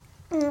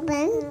You're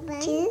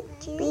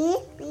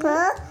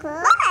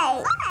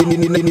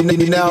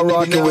now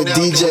rocking with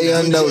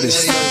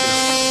DJ-Unnoticed.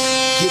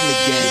 Get in the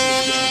game.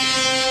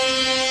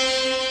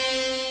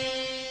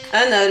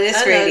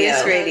 Unnoticed Radio.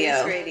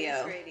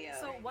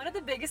 So one of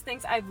the biggest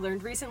things I've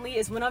learned recently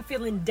is when I'm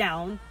feeling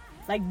down,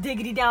 like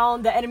diggity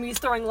down, the enemy is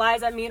throwing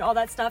lies at me and all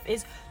that stuff,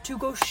 is to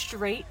go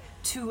straight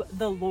to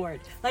the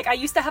Lord. Like, I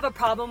used to have a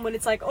problem when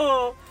it's like,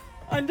 oh,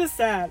 I'm just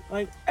sad.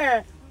 Like,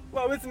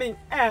 what was me?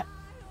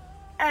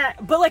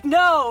 But like,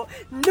 no,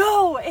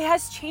 it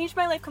has changed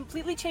my life,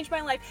 completely changed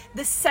my life.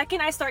 The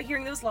second I start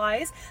hearing those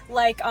lies,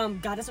 like,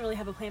 God doesn't really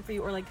have a plan for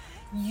you, or like,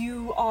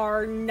 you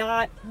are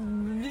not,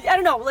 I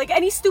don't know, like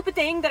any stupid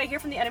thing that I hear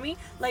from the enemy,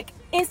 like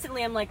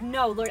instantly I'm like,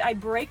 no, Lord, I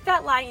break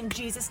that lie in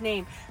Jesus'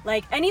 name.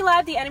 Like any lie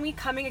of the enemy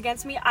coming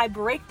against me, I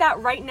break that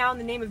right now in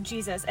the name of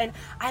Jesus. And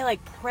I like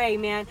pray,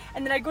 man.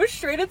 And then I go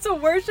straight into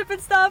worship and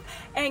stuff.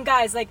 And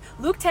guys, like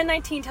Luke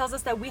 10:19 tells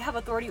us that we have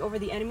authority over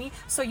the enemy.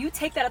 So you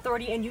take that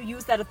authority and you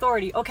use that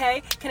authority,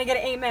 okay? Can I get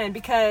an amen?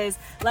 Because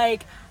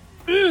like,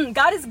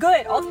 God is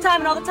good all the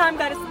time, and all the time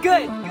God is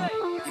good.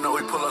 You know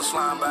we pull up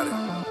slime about it.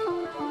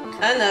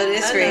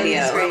 Unnoticed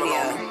Radio.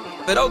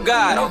 But oh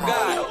God.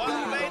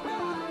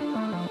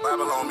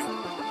 Bible on me.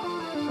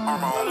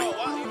 Armor on me.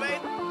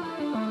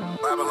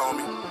 Bible on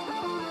me.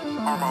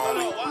 Armor on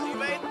me.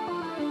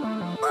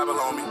 Bible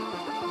on me.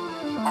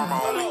 Armor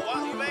on me.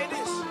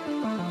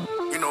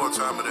 You know what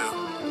time it is.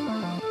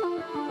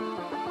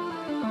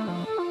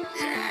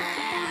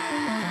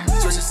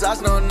 Switching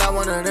socks, no, not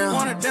one of them.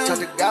 Talk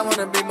to God,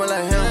 wanna be more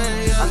like him.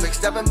 I'm big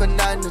stepping, but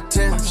not in the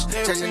Timbs.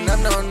 Chasing up,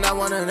 no, not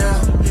one of them.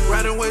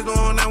 Riding waves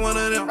going, not one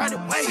of them.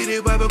 See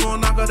these Bible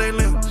gon' knock out they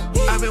limbs.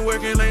 I've been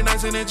working late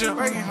nights in the gym.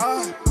 Working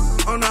hard.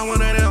 I'm not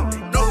one of them.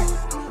 No,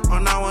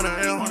 I'm not one of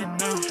them.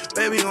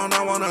 Baby, I'm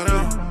not one of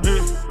them.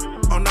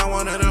 I'm not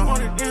one of them.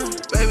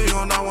 Baby,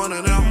 I'm not one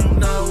of them.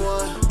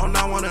 I'm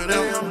not one of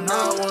them.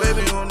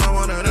 Baby, I'm not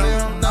one of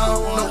them. No,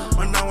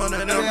 I'm not one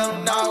of them. You know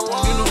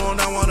I'm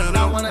not one of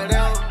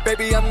them.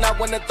 Baby, I'm not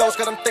one of those,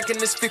 cause I'm thinking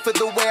this FIFA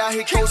the way I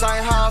hit goes. I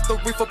ain't high off the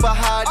reefer, but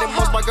higher than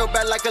most. My girl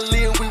bad like a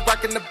Leo, we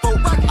rockin' the boat.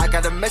 I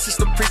got a message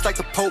to preach like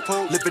the Pope.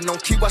 Living on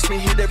key, watch me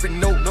hit every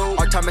note.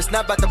 Our time is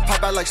not about to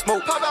pop out like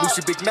smoke.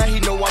 Lucy big man,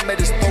 he know I made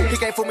his smoke. He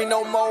can't fool me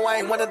no more, I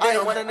ain't one of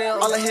them.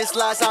 All of his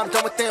lies, I'm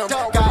done with them.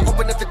 God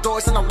open up the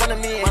doors and I'm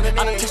running in. I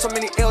done took so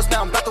many L's,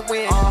 now I'm about to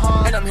win.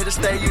 And I'm here to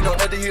stay, you know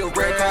that he a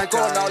red guy.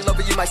 Going all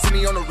over, you might see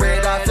me on a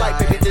red eye flight.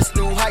 Baby, this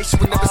new height, you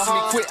would never see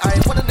me quit. I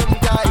ain't one of them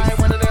guys.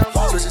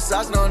 Switching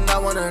socks, no,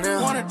 not one of them.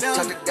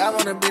 Talk to God,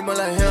 wanna be more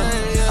like him.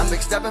 I'm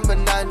big stepping, but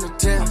not in the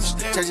Timbs.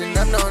 Chasing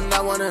up, no,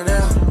 not one of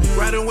them.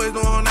 Riding waves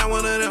going, not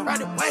one of them.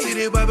 See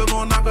these Bible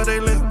gon' knock out they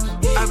limbs.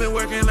 I've been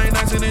working late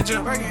nights in the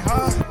gym. Working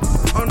hard.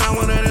 I'm not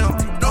one of them.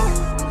 No,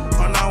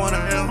 I'm not one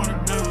of them.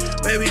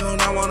 Baby, I'm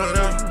not one of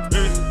them.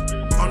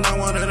 I'm not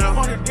one of them.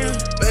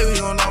 Baby,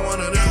 I'm not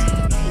one of them.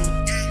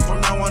 I'm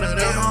not one of them.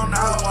 Baby, I'm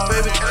not one of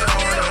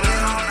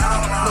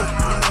them.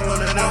 I'm not one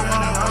of them.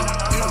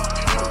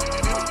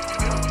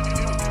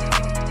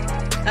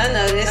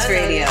 Unnoticed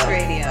Radio.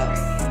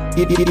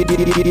 You're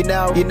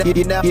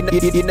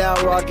now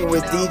rocking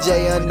with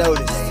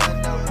DJ-Unnoticed.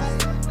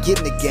 Get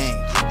in the game.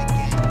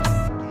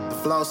 The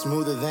flow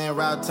smoother than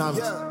Rob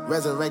Thomas.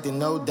 Resurrected,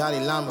 no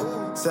Dalai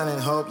Lama. Selling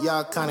hope,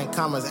 y'all counting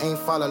commas. Ain't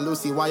follow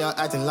Lucy, why y'all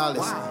acting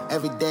lawless?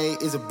 Every day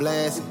is a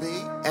blessing.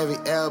 Every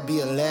L be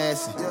a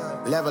lesson.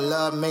 Level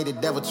up, made the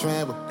devil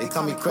tremble. They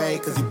call me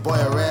Craig, cause he boy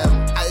a rebel.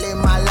 I live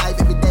my life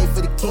every day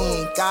for the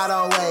king. God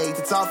always,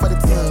 to talk for the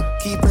team.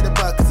 Keep it a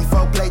buck, cause he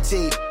folk play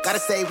cheap. Gotta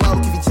stay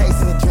woke if you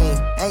chasing a dream.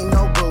 Ain't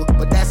no boo,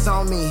 but that's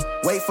on me.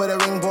 Wait for the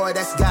ring, boy,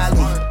 that's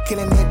godly.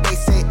 Killing it, they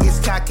say it's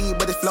cocky,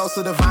 but it flows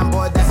so divine,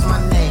 boy, that's my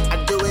name.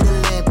 I do it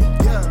Olympic.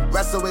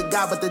 Wrestle with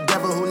God, but the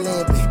devil who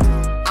limping.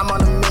 I'm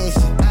on a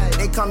mission.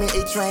 They call me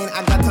A-Train,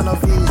 I got tunnel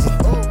vision.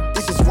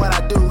 This is what I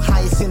do,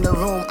 highest in the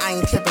room, I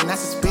ain't tripping,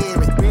 that's a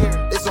spirit.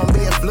 This won't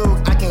be a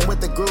fluke, I came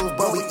with the groove,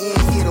 but we in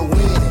here to win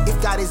it.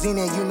 If God is in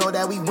it, you know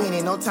that we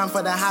winning. No time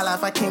for the high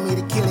life, I came here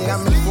to kill it.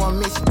 I'm in for a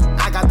mission,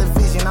 I got the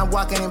vision, I'm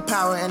walking in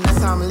power, and that's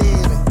how I'm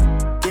living.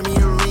 Give me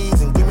a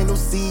reason, give me new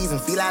season.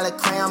 Feel like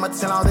Lecrae, I'ma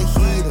tell all the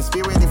heathen.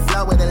 Spirited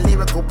flow with the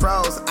lyrical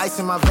prose, ice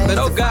in my veins. But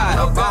oh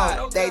God.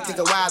 They take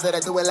a while that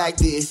I do it like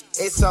this.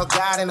 It's all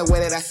God in the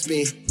way that I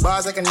spit.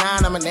 Bars like a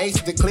 9, I'm an ace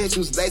with the clear.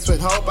 Choose base with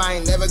hope, I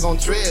ain't never gon'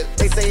 trip.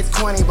 They say it's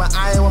corny, but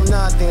I owe 'em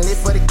nothing. Live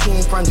for the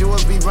king, front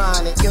jewels be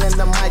running. Killing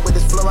the mic with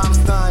this flow, I'm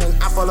stunning.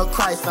 I follow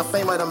Christ, I'm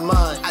fame of the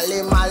month. I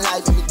live my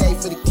life every day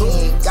for the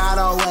king. God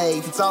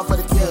always, it's all for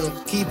the team.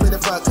 Keep it a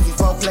buck, cause he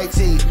won't play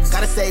cheap.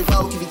 Gotta stay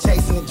woke if you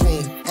chasing a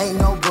dream. Ain't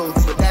no boo,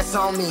 but that's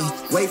on me.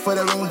 Wait for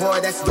the ring,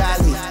 boy, that's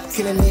godly.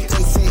 Killing it,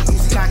 they say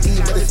it's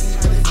cocky, but it's...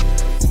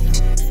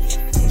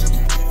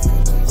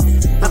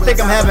 I think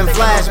I'm having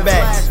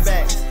flashbacks.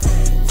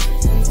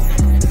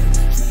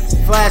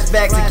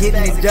 Flashbacks to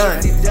getting it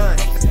done.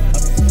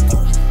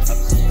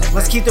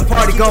 Let's keep the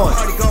party going.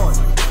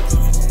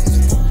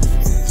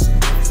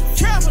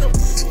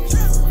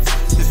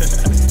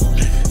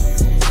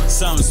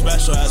 Something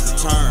special has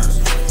returned.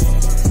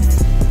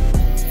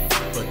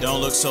 But Don't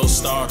look so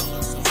startled.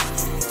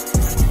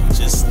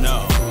 Just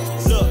know.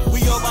 Look,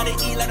 we all about to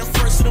eat like the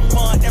first of the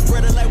month. That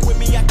brother like with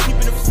me, I keep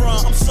in the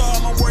front. I'm sorry,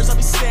 my words I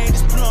be saying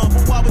is blunt,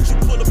 but why would you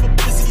pull up a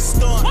publicity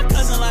stunt? My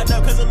cousin lined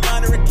up cause of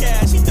line of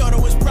cash. He thought it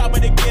was proper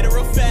to get it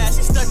real fast.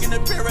 He stuck in the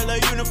parallel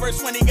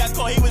universe when he got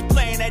caught. He was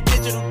playing that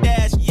digital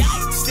dash.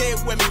 Stay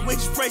with me, we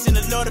just praising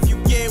the Lord if you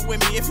get with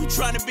me. If you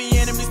trying to be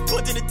enemies,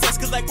 put to the test,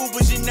 cause like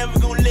Ubers, you never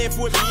gonna live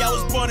with me. I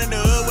was born in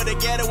the hood where the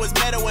ghetto was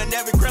metal and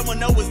every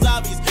criminal was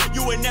obvious.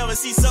 You would never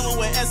see someone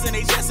with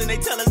SNHS and they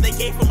tell us they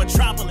came from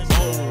Metropolis.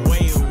 Oh,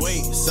 wait.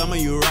 Some of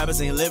you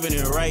rappers ain't living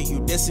it right. You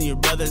dissing your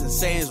brothers and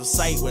saying it's with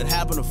sight. What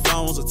happened to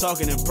phones or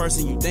talking in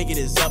person? You think it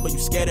is up, but you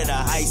scared of the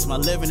heights. My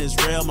living is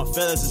real, my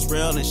feelings is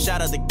real. And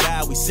shout out to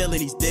God, we sealing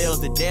these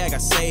deals. The day I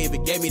got saved,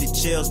 it gave me the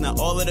chills. Now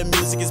all of the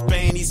music is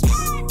paying these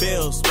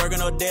bills. Working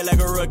all day like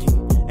a rookie,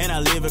 and I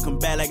leave it come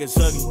back like it's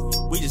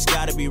huggy. We just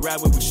gotta be right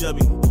where we should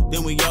be.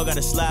 Then we all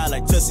gotta slide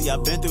like Tussie.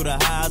 I've been through the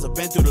highs, I've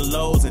been through the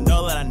lows, and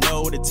all that I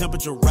know, the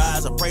temperature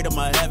rise. I pray to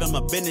my heaven,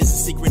 my business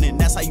is secret, and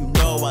that's how you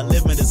know I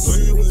live in this.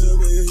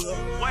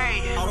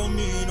 Wait, I don't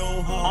mean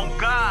no harm. On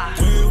God.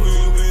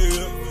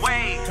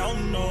 Wait,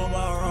 don't know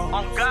about wrong.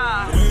 On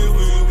God.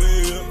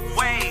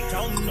 Wait,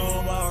 don't know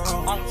about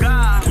wrong. On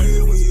God.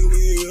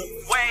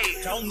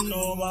 Wait, don't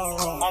know about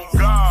wrong. On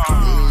God.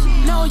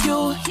 No,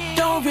 you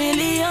don't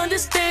really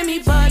understand me,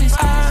 but it's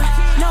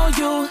no,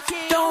 you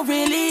don't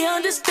really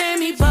understand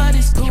me, but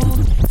it's cool.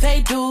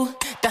 They do.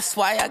 That's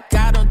why I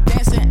got them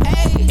dancing.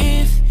 Ay.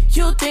 If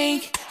you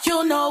think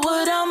you know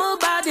what I'm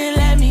about, then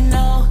let me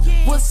know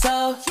what's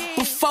up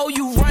before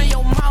you run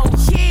your mouth.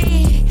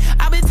 Yeah,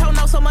 I've been told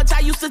no so much. I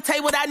used to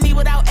take what I need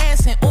without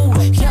asking. Ooh,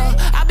 yeah,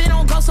 I've been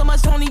on go so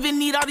much. Don't even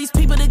need all these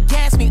people to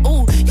gas me.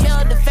 Ooh,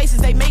 yeah, the faces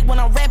they make when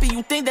I'm rapping.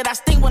 You think that I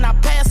stink when I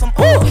pass them.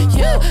 Ooh,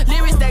 yeah,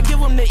 lyrics that give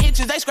them the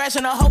itches. They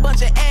scratching a whole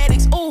bunch of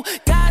addicts. Ooh,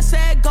 God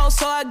said go,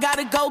 so I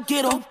gotta go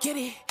get them.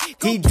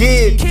 He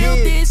did. Kill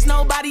this.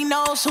 Nobody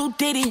knows who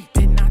did it.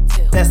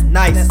 That's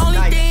nice. Only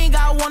thing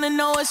I wanna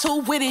know is who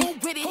with it.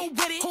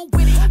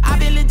 I've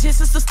been legit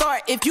since the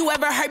start. If you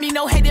ever hurt me,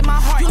 no hate in my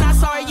heart. You not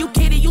sorry, you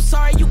kidding, you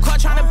sorry, you caught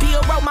trying to be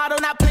a role model,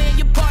 not playing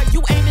your part.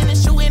 You aiming and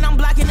shooting, I'm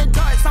blocking the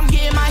darts. I'm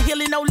getting my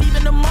healing, no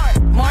leaving the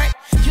mark. Mark,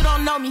 you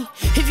don't know me.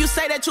 If you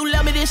say that you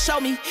love me, then show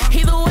me.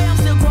 Either way, I'm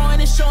still growing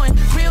and showing.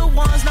 Real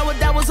ones know what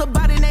that was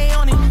about and they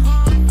on it.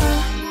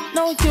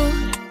 No,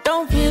 you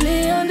don't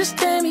really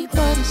understand me,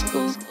 but it's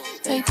cool.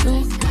 They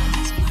do.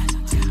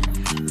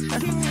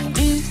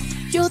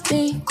 If you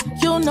think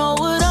you know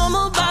what I'm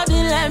about,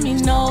 then let me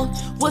know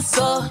what's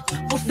up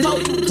before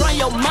you run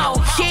your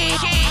mouth.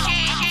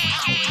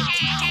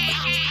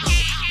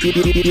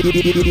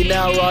 You're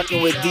now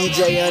rocking with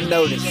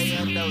DJ-Unnoticed.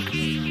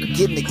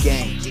 Get in the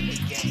game.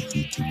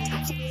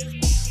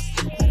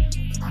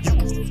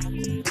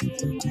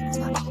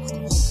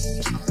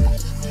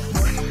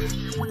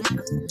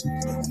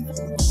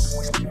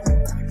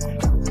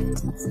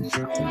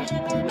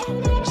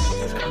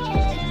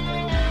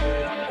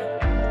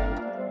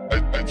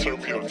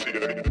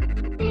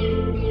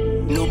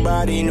 New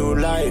body, new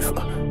life.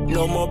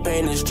 No more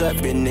pain and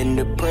strapping in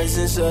the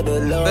presence of the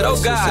Lord. But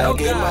Since I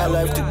gave my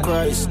life to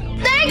Christ.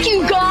 Thank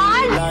you,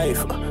 God.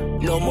 Life.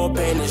 No more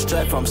pain and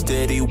strife. I'm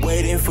steady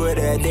waiting for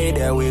that day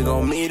that we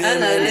gon' meet in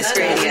Unnoticed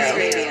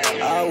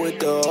Radio. Out with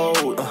the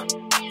old,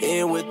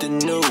 in with the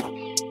new.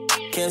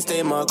 Can't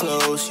stay my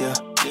clothes, yeah.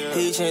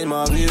 He changed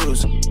my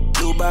views.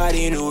 New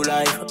body, new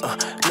life.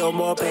 No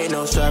more pain,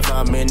 no strife.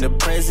 I'm in the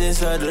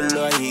presence of the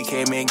Lord. He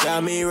came and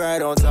got me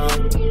right on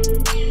time.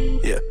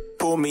 Yeah.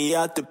 Pull me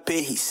out the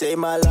pit, he saved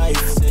my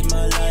life.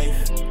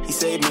 He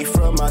saved me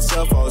from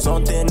myself, I was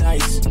on thin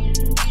ice.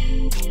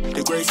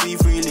 The grace he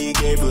freely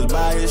gave was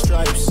by his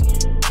stripes.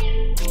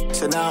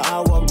 So now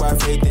I walk by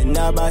faith and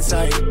not by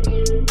sight.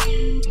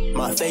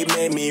 My faith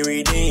made me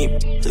redeem.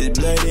 His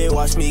blood, it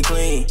washed me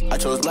clean. I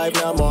chose life,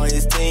 now I'm on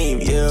his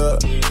team, yeah.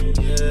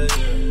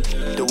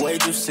 The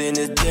wage of sin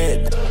is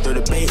dead. The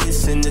debate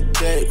is in the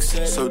text.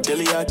 So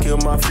daily I kill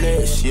my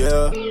flesh,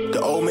 yeah. The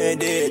old man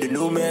dead, the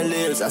new man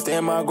lives. I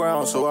stand my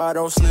ground so I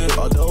don't slip.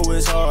 Although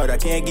it's hard, I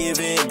can't give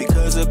in.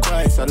 Because of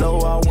Christ, I know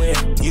I win.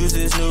 Use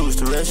this news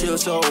to rest your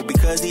soul.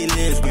 Because he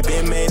lives, we've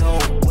been made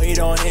home. Wait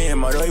on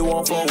him, I know he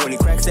won't fall. When he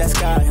cracks that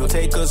sky, he'll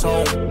take us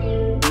home.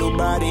 New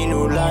body,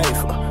 new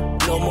life.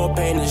 No more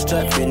pain and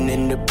striving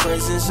in the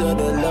presence of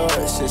the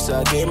Lord. Since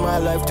I gave my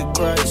life to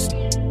Christ.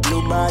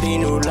 New body,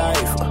 new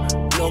life.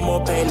 No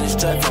more pain and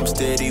strife. I'm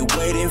steady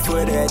waiting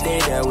for that day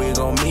that we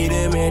gon' meet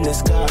him in the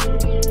sky.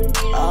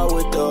 Out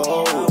with the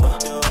old,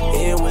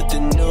 in with the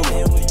new.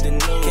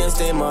 Can't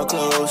stay my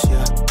clothes,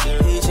 yeah.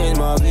 He changed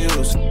my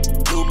views.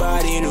 New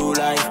body, new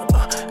life.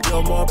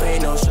 No more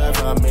pain, no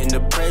strife. I'm in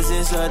the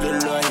presence of the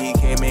Lord. He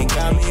came and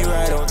got me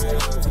right on time.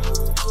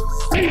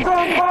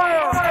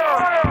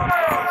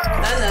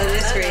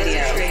 Unnoticed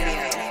Radio.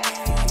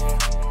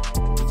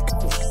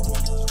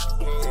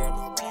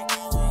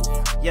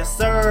 Yes,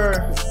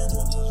 sir.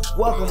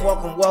 Welcome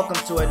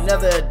to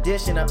another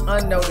edition of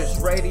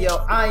Unnoticed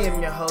Radio. I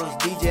am your host,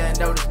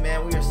 DJ-Unnoticed,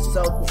 man. We are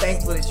so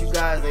thankful that you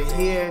guys are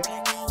here.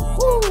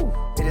 Woo!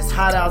 It is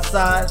hot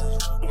outside.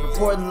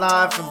 reporting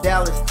live from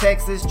Dallas,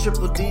 Texas.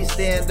 Triple D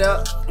stand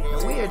up.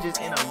 And we are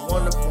just in a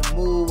wonderful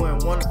mood. We're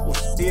in wonderful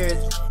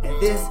spirits. And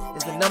this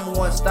is the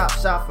 #1 stop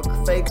shop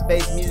for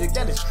faith-based music.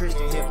 That is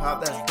Christian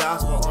hip-hop. That's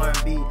gospel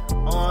R&B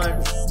on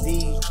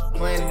the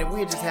planet. And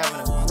we're just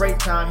having a great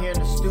time here in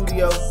the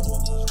studio.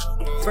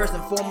 First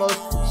and foremost,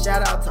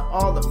 shout out to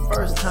all the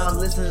first-time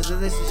listeners. If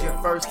this is your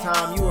first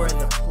time, you are in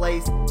the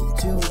place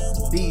to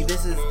be.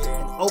 This is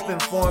an open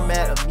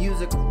format of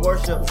music, of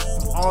worship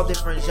from all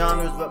different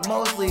genres, but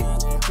mostly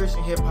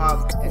Christian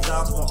hip-hop and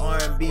gospel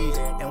R&B.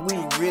 And we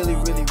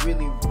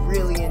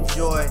really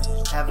enjoy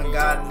having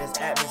God in this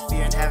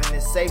atmosphere and having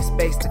this safe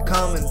space to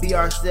come and be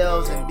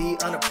ourselves and be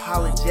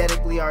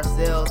unapologetically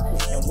ourselves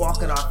and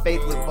walk in our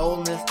faith with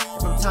boldness.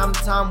 And from time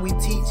to time, we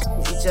teach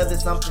each other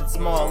something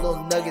small,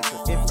 little nuggets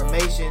of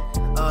information.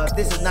 If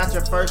this is not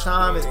your first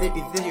time, if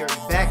you're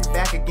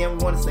back again,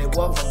 we want to say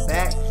welcome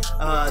back.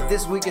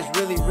 This week is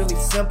really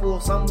simple.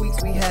 Some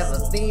weeks we have a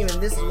theme, and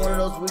this is one of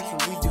those weeks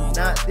where we do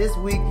not. This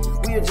week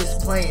we are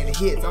just playing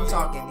hits. I'm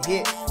talking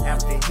hit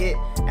after hit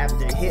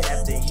after hit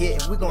after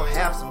hit, and we're gonna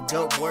have some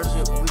dope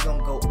worship, and we're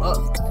gonna go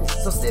up.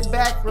 So sit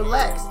back,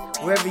 relax,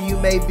 wherever you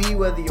may be,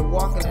 whether you're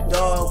walking a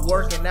dog,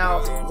 working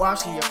out,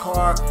 washing your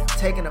car,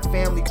 taking a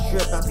family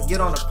trip, about to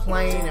get on a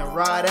plane and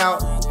ride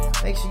out.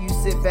 Make sure you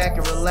sit back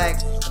and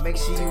relax, and make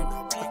sure you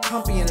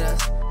accompany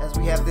us as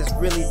we have this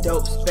really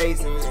dope space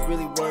and this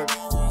really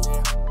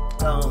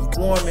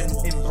warm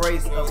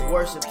embrace of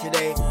worship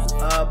today.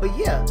 But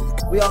yeah,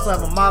 we also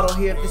have a motto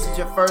here. If this is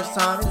your first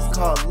time, it is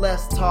called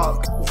Less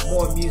Talk,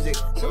 More Music.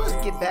 So let's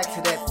get back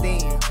to that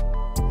theme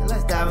and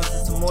let's dive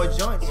into some more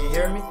joints. You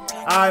hear me?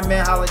 Alright,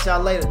 man, holla at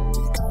y'all later.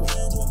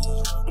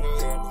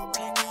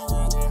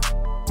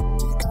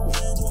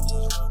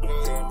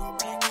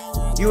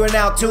 You are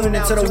now tuned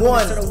into the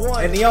one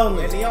and the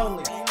only.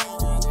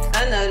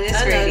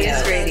 Unnoticed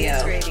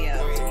Radio.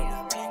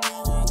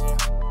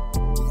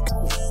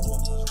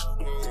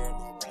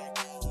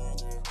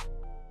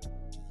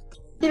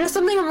 You know,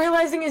 something I'm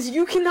realizing is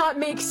you cannot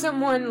make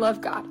someone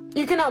love God.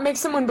 You cannot make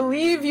someone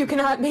believe. You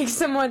cannot make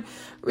someone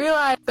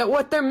realize that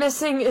what they're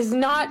missing is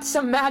not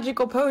some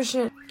magical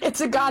potion. It's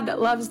a God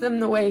that loves them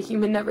the way a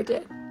human never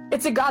did.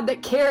 It's a God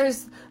that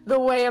cares the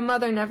way a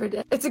mother never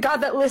did. It's a God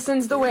that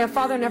listens the way a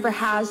father never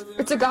has.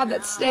 It's a God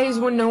that stays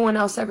when no one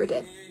else ever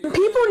did. And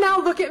people now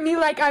look at me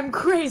like I'm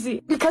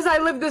crazy because I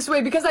live this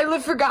way, because I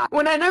live for God,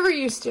 when I never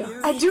used to.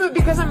 I do it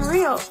because I'm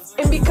real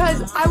and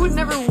because I would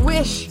never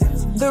wish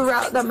the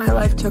route that my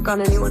life took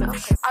on anyone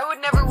else. I would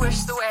never wish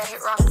the way I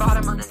hit rock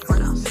bottom on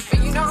anyone else.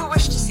 But you know who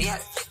wished to see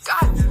it?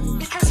 God,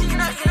 because he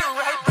met me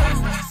right there.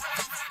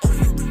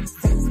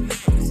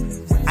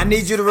 I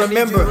need you to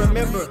remember,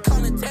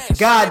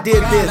 God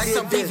did this.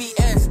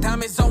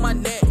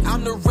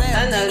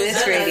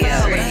 Unnoticed Radio.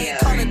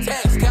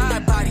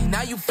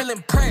 Now you feel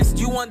impressed,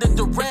 you under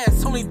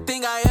duress. Only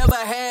thing I ever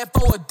had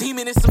for a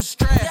demon is some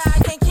stress. Yeah, I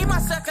can't keep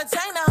myself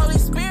contained, the Holy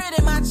Spirit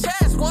in my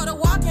chest. Water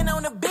walking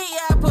on the beat,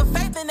 yeah, I put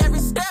faith in every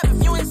step.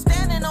 If you ain't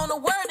standing on the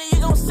word, then you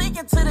gon' sink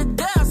into the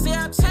depths. See,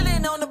 I'm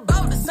chilling on the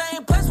boat, the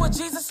same place where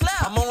Jesus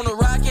left. I'm on a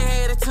rocket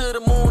headed to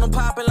the moon, I'm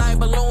popping like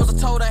balloons. I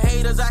told the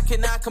haters I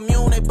cannot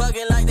commune, they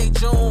bugging like they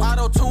June.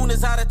 Auto-tune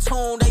is out of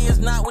tune, they is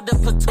not with the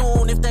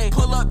platoon. If they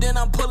pull up, then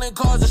I'm pulling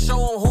cars to show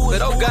them who is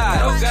but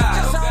who.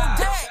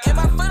 If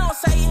my foot don't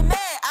say it,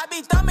 I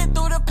be thumbing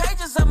through the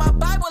pages of my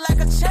Bible like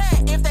a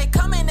check. If they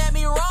coming at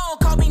me wrong,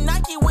 call me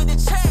Nike with a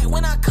check.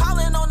 When I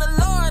calling on the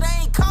Lord,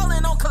 I ain't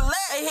calling on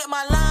collect. They hit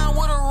my line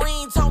with a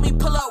ring, told me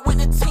pull up with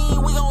the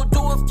team. We gon'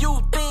 do a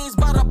few things,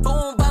 bada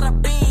boom, bada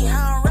bing.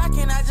 How I'm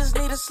rocking, I just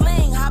need a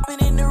sling. Hopping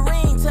in the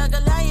ring, tell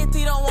Goliath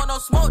he don't want no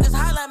smoke, just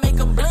highlight make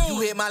him bling.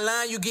 You hit my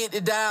line, you get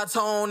the dial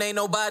tone. Ain't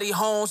nobody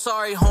home,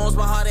 sorry Holmes,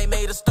 my heart ain't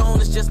made of stone.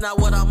 It's just not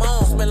what I'm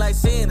on. Smell like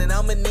sin, and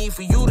I'ma need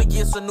for you to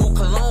get some new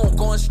cologne.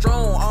 Going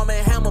strong, arm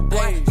and hammer,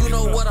 boy, you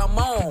know what I'm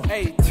on.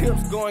 Hey,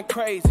 tips going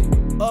crazy,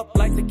 up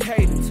like the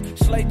cadence.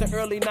 Slayed the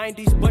early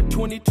 90s, but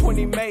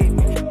 2020 made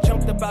me.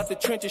 Jumped about the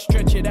trenches,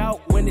 stretch it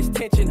out when it's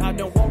tension. I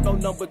don't want no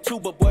number 2,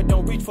 but boy,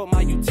 don't reach for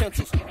my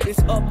utensils. It's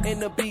up in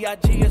the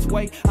B.I.G.'s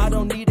way, I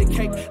don't need a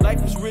cake.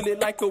 Life is really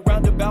like a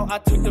roundabout, I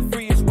took the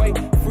freest way.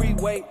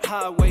 Freeway,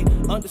 highway,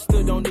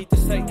 understood, don't need to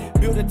say.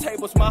 Building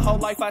tables my whole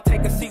life, I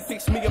take a seat,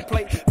 fix me a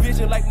plate.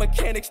 Vision like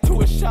mechanics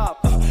to a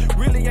shop.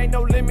 Really ain't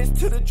no limits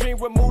to the dream,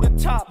 remove the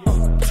top.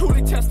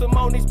 Truly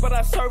testimonies, but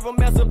I serve them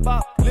as a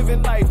bop.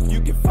 Living life,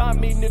 you can find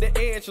me near the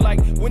edge, like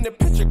when the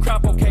picture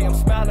crop, okay, I'm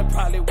smiling,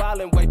 probably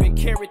wildin', waving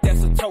carrot,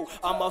 that's a toe.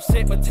 I'm all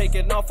set, but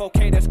taking off,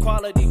 okay, that's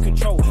quality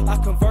control. I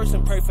converse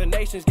and pray for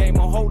nations, game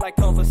on hold like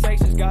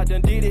conversations. God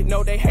done did it,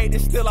 no, they hate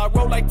it, still I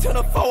roll like 10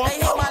 or 4. They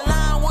hit my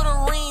line with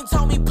a ring,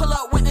 told me pull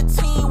up with the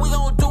team. We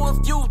gon' do a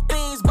few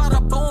things, bada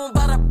boom,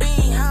 bada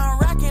bing. How I'm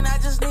rocking, I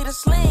just need a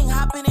sling.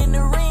 Hopping in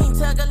the ring,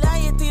 tell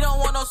Goliath he don't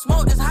want no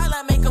smoke, just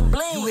highlight make him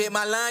bling. You hit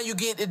my line, you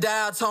get the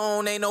dial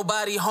tone. Ain't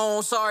nobody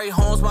home, sorry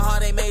Holmes, my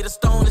heart ain't made of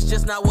stone. It's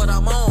just not what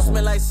I'm on.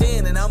 Smell like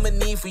sin, and I'ma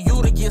need for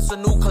you to get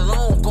some new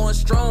cologne. Going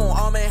strong,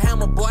 arm and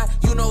hammer, boy,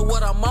 you know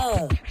what I'm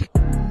on.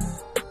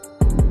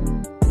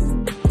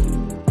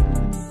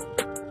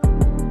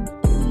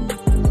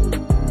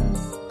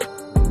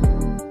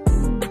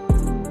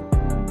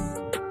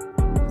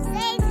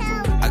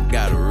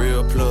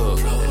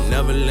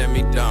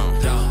 let me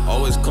down.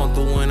 Always come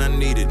through when I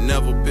need it,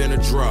 never been a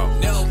drop.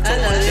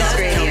 Unnoticed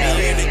Radio.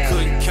 They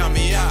couldn't count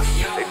me out.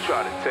 They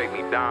tried to take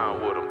me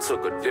down with them,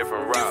 took a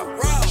different route.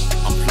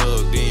 I'm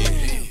plugged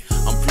in,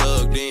 I'm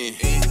plugged in,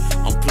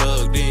 I'm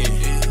plugged in,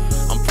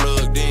 I'm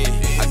plugged in.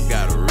 I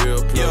got a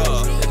real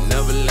plug that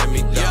never let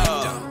me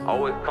down.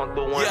 Always come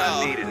through when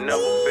I need it,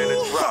 never been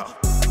a drop.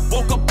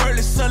 Woke up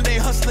early Sunday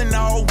hustling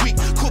all week.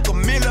 Cook a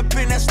meal up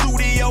in that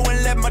studio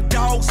and let my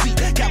dogs eat.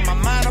 Got my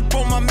mind up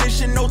on my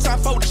mission, no time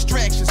for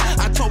distractions.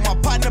 I told my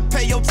partner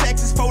pay your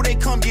taxes before they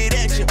come get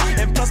action.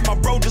 And plus my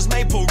bro just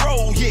made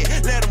parole, yeah.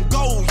 Let him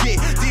go, yeah.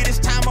 Did his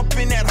time up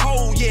in that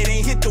hole, yeah.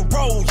 They hit the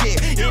road,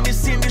 yeah. In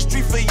this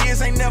industry for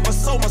years, ain't never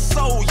sold my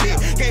soul, yeah.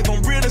 Gave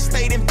them real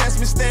estate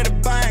investment instead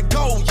of buying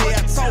gold, yeah.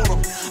 I told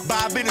them,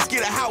 buy a business,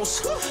 get a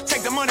house.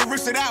 Take the money,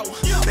 risk it out.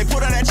 They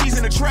put all that cheese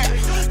in the trap,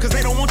 cause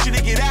they don't want you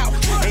to get out.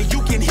 And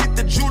you can hit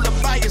the jeweler,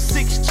 buy your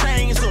 6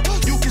 chains. Or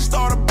you can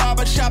start a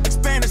barber shop,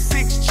 expand to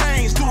 6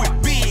 chains. Do it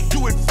big,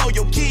 do it for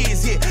your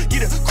kids, yeah.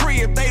 Get a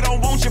crib, they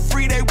don't want you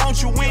free, they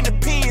want you in the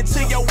pen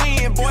till you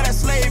win. Boy, that's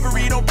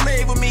slavery, don't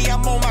play with me,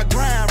 I'm on my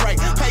grind, right.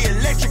 Pay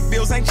electric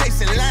bills, ain't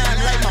chasing line,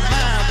 like my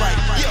mind, right.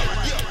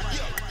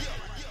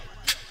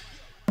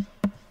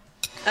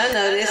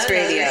 Unnoticed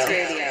Radio.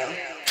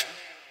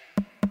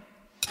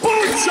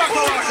 Boom,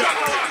 shakalaka.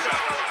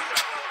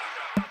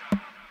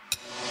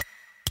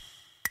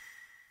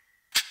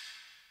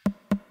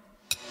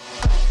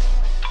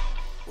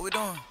 What we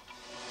doing?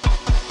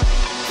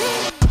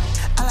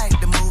 I like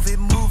to move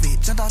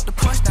it. Jumped off the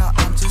porch, now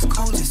I'm just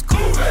cool.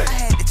 I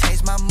had to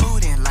change my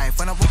mood in life.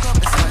 When I woke up,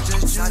 it's not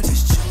just Judy.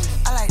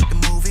 I like to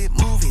move it.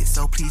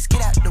 So please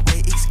get out the way,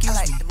 excuse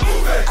me.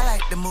 I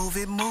like to move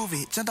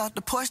it. Jumped off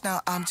the porch,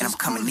 now I'm just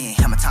coming in.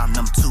 Hammer time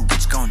number 2,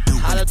 what you gon' do?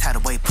 When the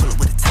tidal wave, pull it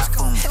with a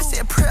typhoon. Had to say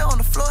a prayer on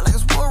the floor like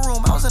it's war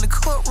room. I was in the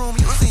courtroom,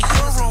 you was in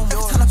your room.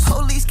 Every time the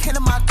police came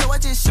to my door, I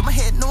just shook my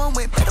head, knowing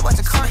way better watch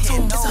a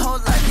cartoon. It's a whole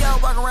life, y'all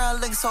walk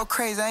around looking so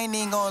crazy. I ain't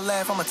even gonna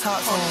laugh, I'ma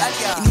talk to him.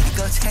 You need to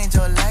go change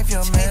your life,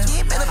 yo, man. You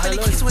ain't been up in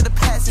the kitchen with the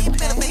passing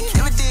pen.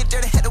 Never did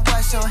dirty, had to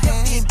wash your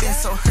hands. You ain't been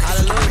so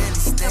hurt, you really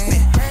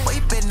stand. Boy,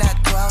 you better not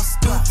go out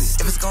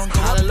stupid. If it's gonna go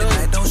up, then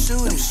I don't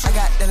shoot it. I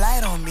got the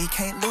light on me,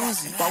 can't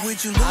lose it. Why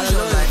would you lose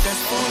your life?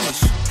 That's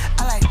foolish.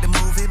 I like to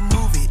move it.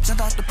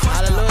 Jumped off the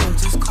porch, now I'm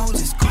just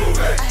cool.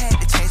 I had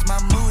to change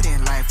my mood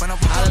in life. When I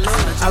woke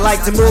up, I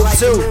like to move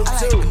too. I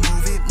like to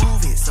move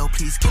it. So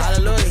please get out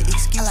of the way,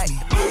 excuse me.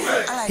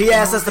 He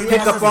asked us to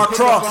pick up our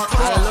cross.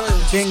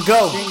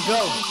 Bingo.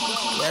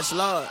 Yes,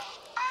 Lord.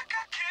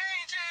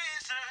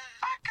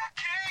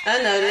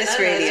 Unnoticed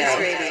Radio.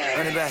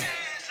 Run it back.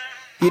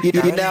 You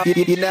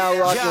now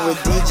rocking with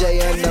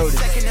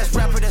DJ-Unnoticed.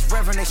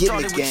 Get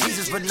in the game.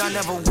 Jesus, but I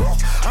never walk.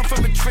 I'm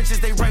from the trenches,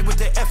 they write with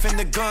the F and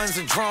the guns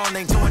are drawn.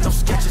 Ain't doing no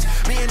sketches.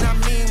 Me and I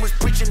mean was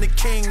preaching the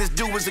king. This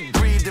dude was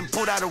aggrieved and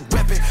pulled out a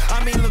weapon.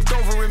 I mean looked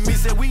over at me,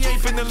 said we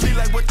ain't finna leave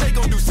like what they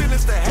gon' do. Send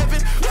us to heaven.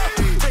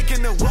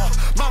 Taking the walk,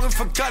 monging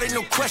for God, ain't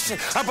no question.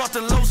 I brought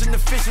the loaves and the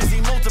fishes. He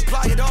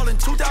multiplied it all in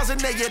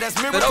 2008. Yeah, that's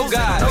miracles. But oh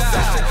God,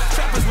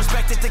 Trappers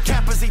respected, the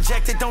cappers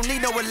ejected. Don't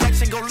need no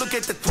election, go look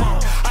at the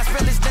throne. I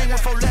spell his name with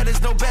 4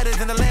 letters, no better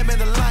than the lamb and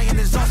the lion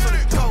is also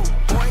the goat,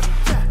 boy.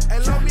 Hey,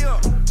 load me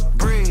up.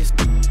 Breeze.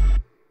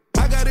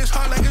 I got this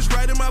heart like it's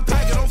right in my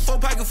pocket. I'm 4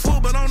 pack of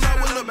food, but I'm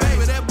not with a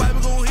baby. That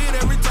Bible gon' hit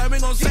every time,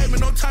 it gon' save me.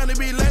 No time to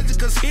be lazy,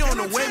 cause he on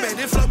the way back.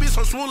 This flow be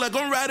so smooth like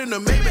I'm riding the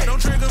Maybach.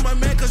 Don't trigger my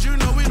man, cause you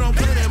know we don't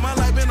play that. My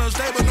life been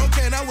unstable, no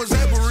cane, I was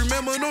able.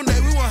 Remember no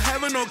day, we weren't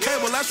having no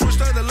cable. I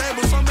switched up the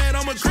label, so mad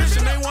I'm a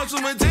Christian. They want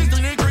some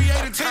attention, they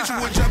create attention.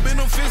 Which I've been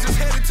on fences,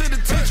 headed to the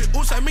tension.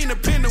 Oops, I mean the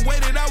pen, the way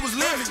that I was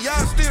living.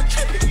 Y'all still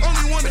kidding,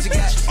 only one to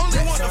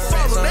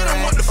follow. They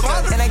don't want to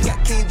follow. And I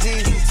got King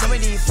G. Some of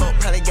these folk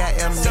probably got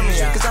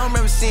amnesia. Cause I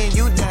remember seeing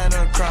you down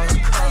on the cross.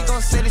 How you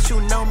gonna say that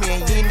you know me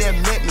and you ain't never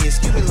met me?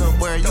 Excuse me, little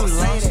boy, you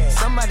lost.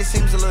 Somebody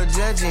seems a little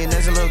judgy and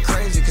that's a little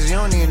crazy, cause you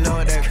don't even know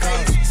what that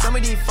costs. Some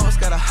of these folks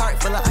got a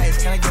heart full of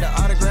ice. Can I get an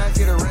autograph?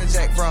 Get a red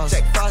Jack Frost.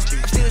 Jack Frosty.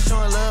 I'm still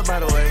showing love, by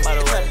the way.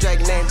 Trying to drag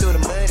your name through the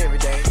mud every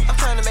day. I'm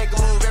trying to make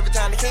a move every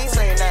time the king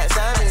say that.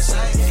 Sound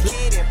insane. The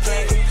kid in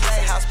play. It's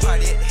a house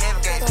party at the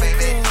heaven gates,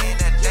 baby. And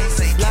that day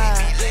say can't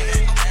be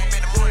late. I'm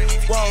in the morning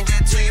if you need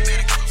that too, you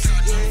better go.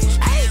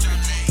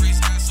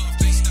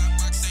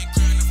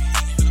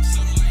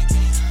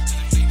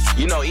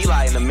 You know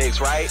Eli in the mix,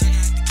 right?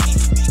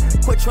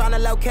 Quit trying to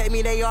locate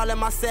me, they all in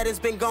my settings.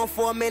 Been gone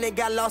for a minute,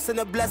 got lost in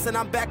the blessing.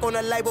 I'm back on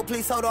the label,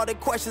 please hold all the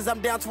questions. I'm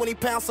down 20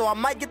 pounds, so I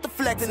might get the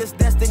flex. And it's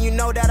destined, you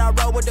know that I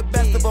roll with the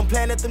best of them.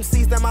 Planted them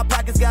seeds, now my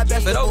pockets got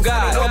vegetables. But oh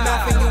God, no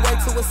mouth and you way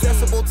too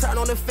accessible. Turn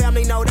on the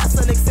family, no, that's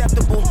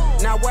unacceptable.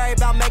 Not worry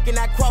about making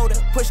that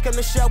quota. Push come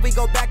to shove, we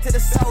go back to the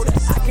soda.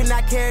 I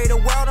cannot carry the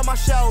world on my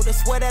shoulders.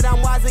 Swear that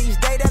I'm wiser each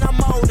day that I'm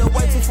older.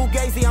 Way too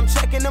fugazi, I'm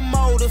checking the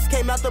motor. motives.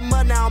 Came out the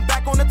mud, now I'm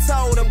back on the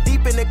toad. I'm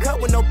deep in the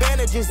cut with no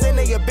bandages. Then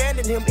they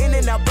abandoned him, in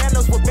and out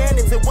bandos with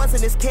bandits. It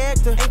wasn't his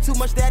character. Ain't too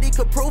much that he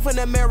could prove in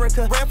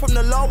America. Ran from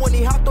the law when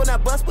he hopped on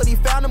that bus, but he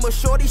found him a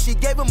shorty. She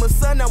gave him a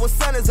son, now his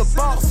son is a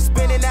boss.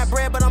 Spending that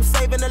bread, but I'm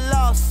saving the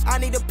loss. I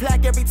need a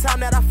plaque every time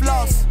that I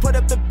floss. Put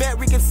up the bet,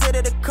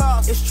 reconsider the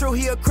cost. It's true,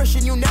 he a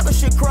Christian, you never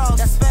should cross.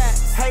 That's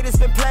facts. Haters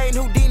been playing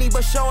Houdini,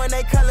 but showing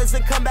they colors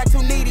and come back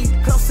too needy.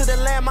 Close to the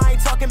lamb, I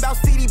ain't talking about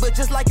CD, but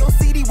just like your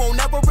CD won't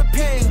never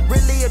repent.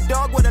 Really a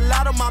dog with a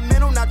lot of my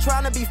mental. Not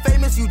trying to be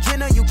famous, you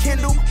Jenna, you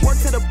Kindle. Work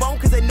to the bone,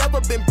 cause they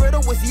never been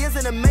brittle. Was years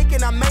in the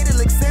making, I made it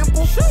look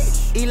simple.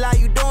 Eli,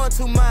 you doing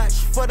too much.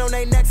 Foot on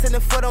they necks and the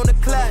foot on the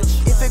clutch.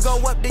 If it go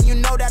up, then you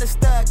know that it's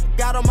stuck.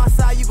 God on my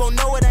side, you gon'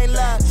 know it ain't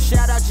luck.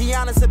 Shout out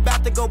Gianna's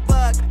about to go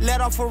buck.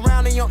 Let off a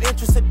round in your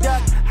interest a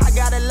duck. I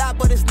got a lot,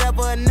 but it's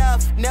never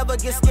enough. Never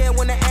get scared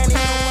when the ante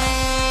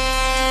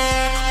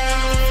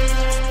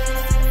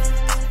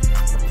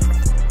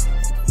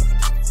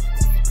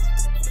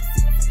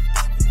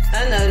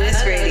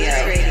Unnoticed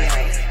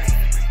Radio.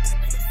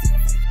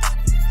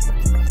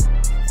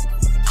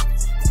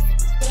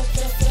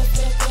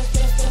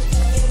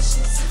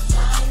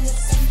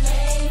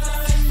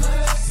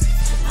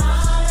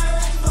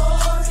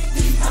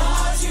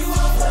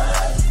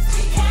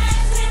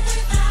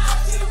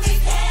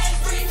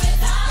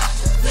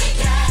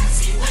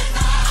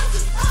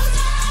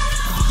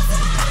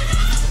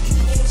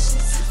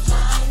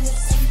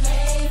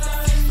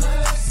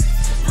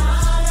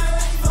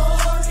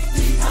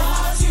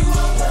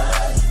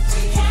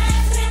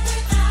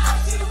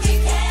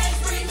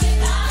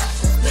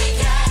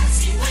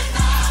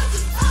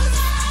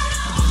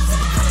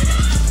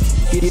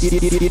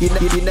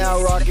 You're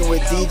now rocking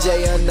with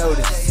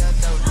DJ-Unnoticed.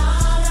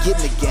 Get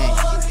in the game.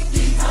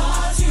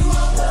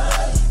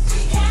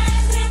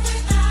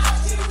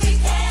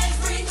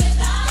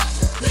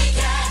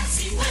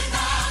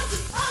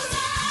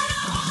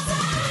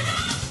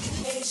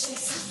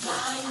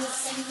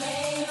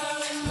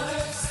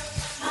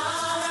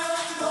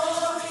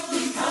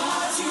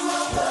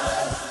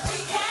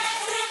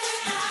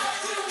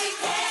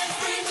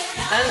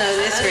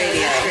 Unnoticed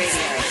Radio.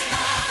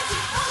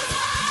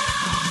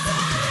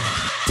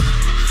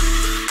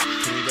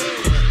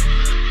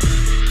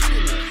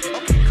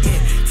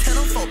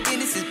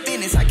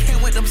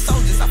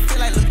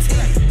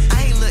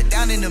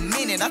 In a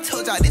minute, I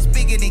told y'all this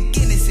bigger than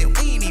Guinness and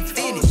we ain't even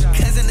finished.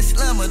 Cause in the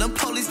slumber, them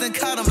police done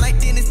caught him like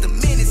Dennis the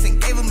Menace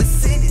and gave him a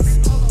sentence.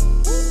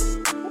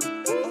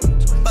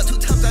 About 2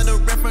 times I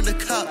done ran from the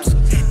cops.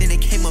 Then they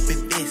came up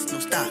in this, no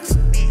stocks.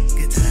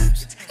 Good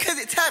times. Cause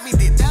it taught me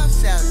that thou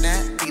shalt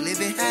not be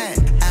living high.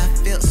 I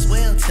felt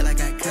swell till I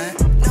got caught.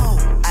 No,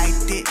 I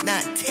did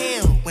not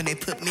tell when they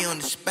put me on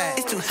the spot.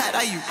 It's too hot,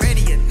 are you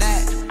ready or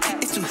not?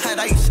 It's too hot,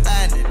 are you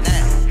sliding or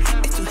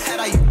not? It's too hot,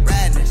 are you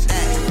riding or not?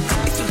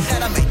 It's too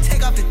hot, I may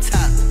take off the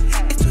top.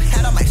 It's too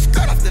hot, I might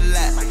skirt off the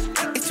lap.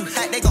 It's too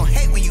hot, they gon'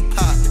 hate when you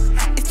pop.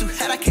 It's too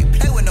hot, I can't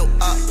play with no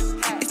op.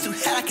 It's too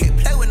hot, I can't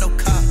play with no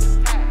cop.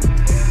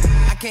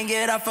 I can't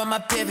get off on my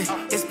pivot.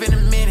 It's been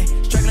a minute,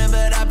 struggling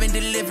but I've been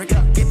delivered.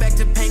 Get back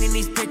to painting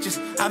these pictures.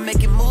 I'm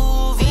making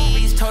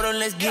movies, total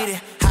let's get it.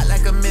 Hot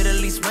like a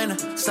Middle East winter.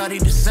 Starting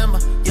December,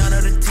 y'all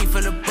know the team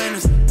full of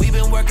winners. We've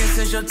been working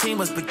since your team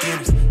was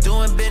beginners.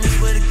 Doing business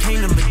with a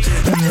kingdom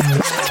agenda.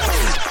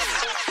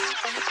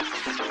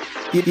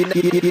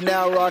 You're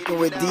now rocking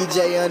with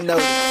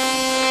DJ-Unnoticed.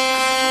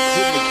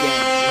 Get in the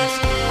game.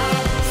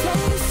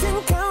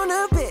 Chasing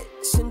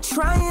counterfeits and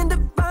trying to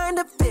find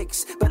a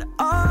fix, but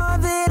all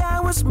that I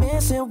was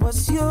missing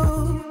was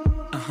you.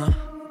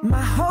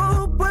 My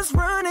hope was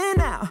running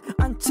out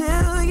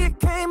until you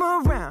came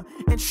around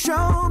and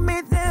showed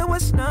me there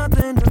was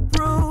nothing to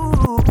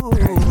prove.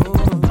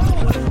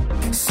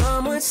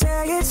 Some would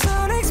say it's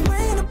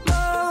unexplainable,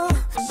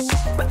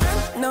 but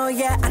I know,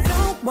 yeah, I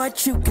know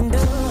what you can do.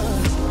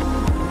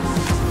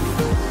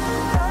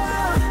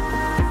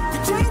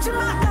 Changing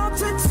my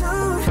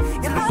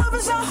altitude. Your love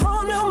is a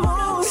whole new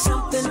mood.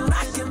 Something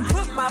I can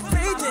put my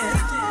faith in.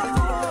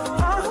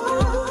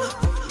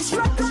 You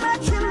struck a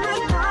match in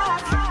the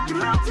dark. You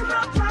melted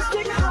my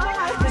plastic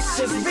heart. This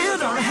is real,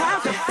 don't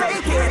have to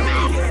fake it.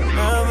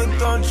 Never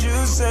thought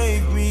you'd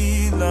save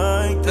me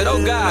like that.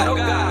 Oh God, oh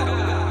God.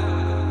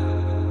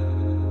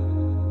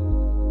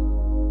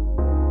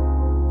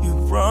 You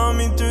brought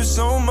me through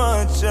so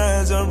much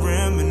as I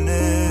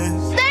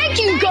reminisce. Thank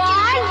you, God.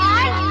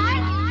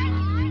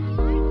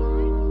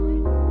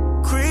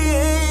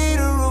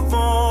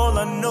 All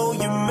I know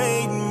you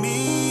made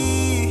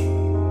me,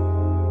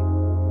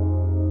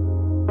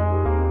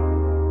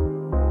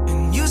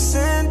 and you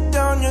sent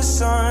down your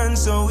son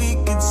so he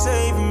could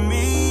save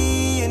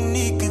me and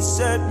he could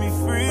set me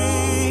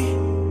free.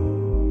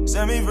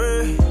 Set me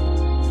free.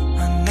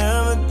 I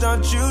never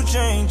thought you'd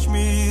change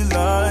me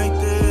like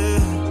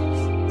this.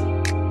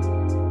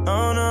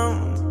 Oh no,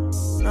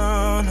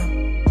 no, no.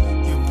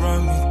 You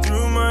brought me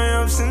through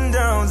my ups and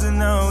downs and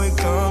now we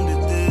come to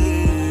this.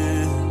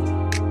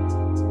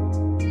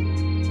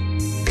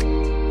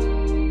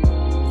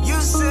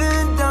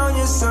 Sent down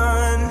your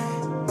son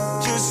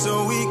just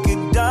so we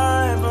could die.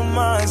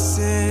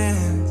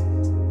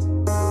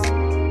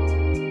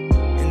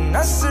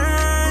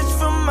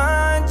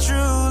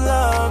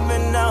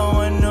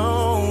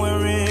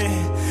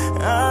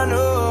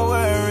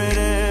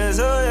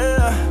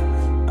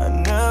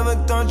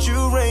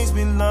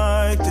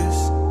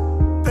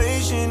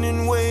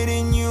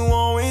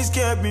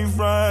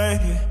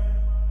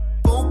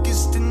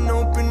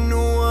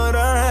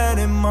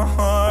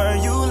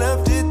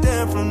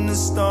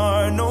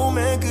 heart. No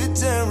man could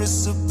tear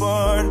us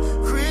apart.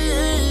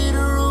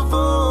 Creator of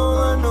all,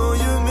 I know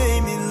you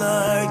made me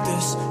like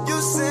this.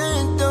 You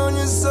sent down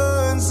your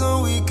son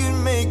so we could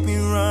make me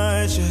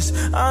righteous.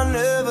 I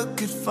never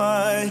could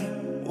fight.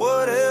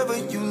 Whatever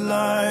you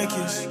like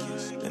is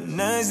the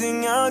next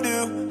thing I'll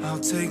do. I'll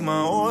take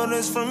my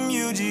orders from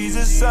you,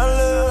 Jesus. I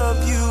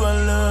love you,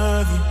 I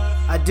love you.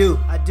 I do.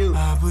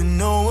 I put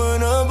no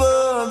one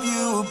above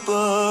you,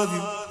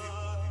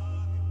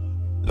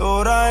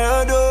 Lord,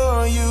 I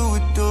adore you,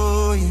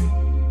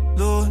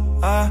 Lord,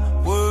 I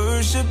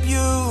worship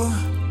you.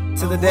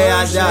 Till the day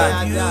I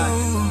die.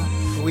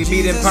 We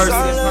meet in person.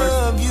 I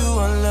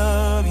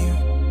love you.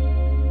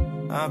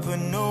 I put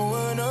no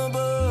one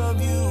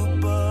above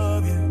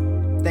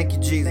you. Thank you,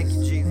 Jesus.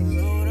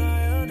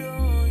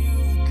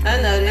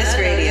 Unnoticed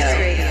Radio.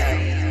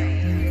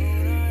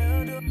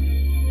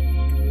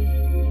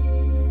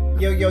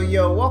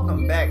 Yo,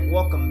 welcome back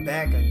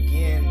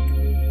again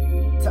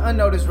to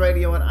Unnoticed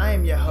Radio, and I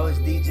am your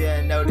host,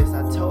 DJ-Unnoticed.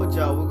 I told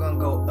y'all we're gonna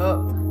go up,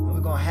 and we're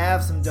gonna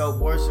have some dope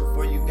worship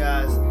for you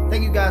guys.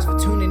 Thank you guys for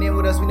tuning in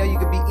with us. We know you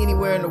could be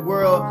anywhere in the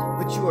world,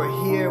 but you are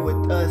here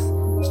with us,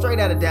 straight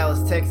out of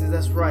Dallas, Texas.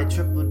 That's right,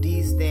 Triple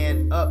D,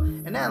 Stand Up.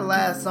 And that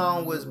last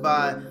song was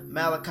by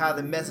Malachi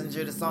the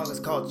Messenger. The song is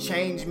called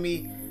Change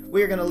Me.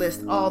 We're going to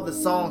list all the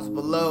songs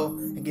below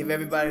and give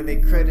everybody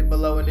their credit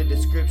below in the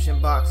description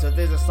box. So if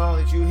there's a song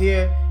that you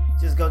hear,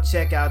 just go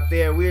check out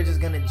there. We're just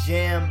going to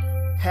jam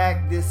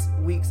pack this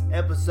week's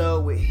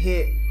episode with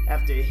hit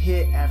after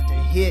hit after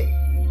hit.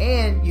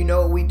 And you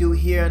know what we do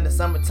here in the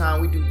summertime?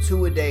 We do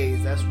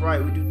 2-a-days. That's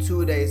right, we do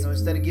 2-a-days. So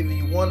instead of giving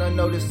you one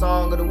unnoticed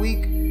song of the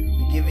week,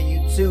 we're giving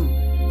you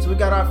 2. So we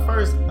got our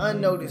first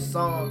unnoticed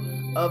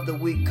song of the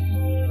week.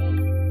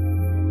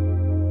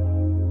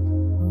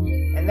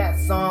 And that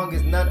song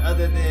is none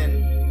other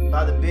than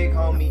by the big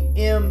homie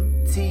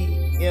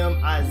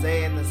MTM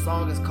Isaiah, and the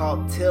song is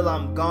called Till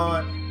I'm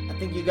Gone. I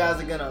think you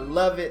guys are gonna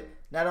love it.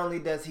 Not only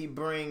does he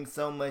bring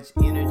so much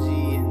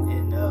energy and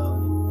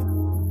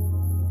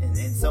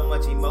so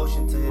much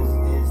emotion to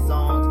his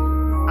songs,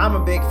 I'm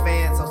a big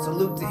fan, so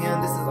salute to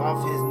him. This is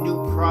off his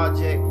new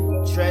project,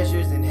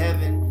 Treasures in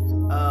Heaven,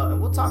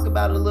 and we'll talk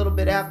about it a little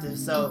bit after.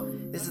 So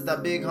this is the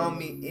big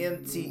homie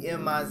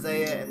MTM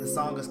Isaiah, and the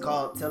song is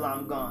called Till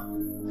I'm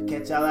Gone. I'll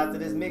catch y'all after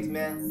this mix,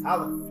 man.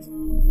 Holla.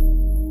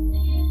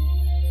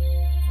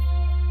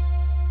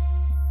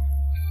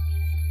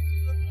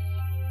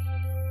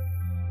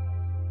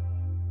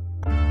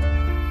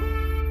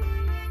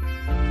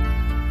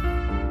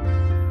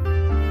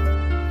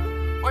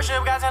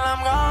 Worship God till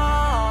I'm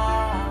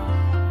gone.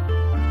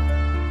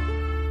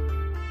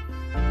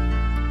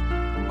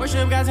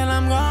 Worship God till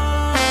I'm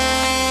gone.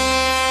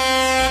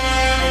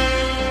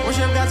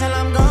 Worship God till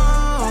I'm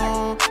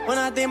gone. When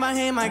I think about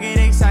him, I get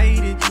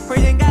excited.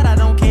 Praising God, I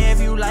don't care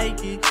if you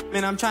like it.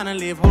 Man, I'm trying to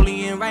live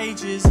holy and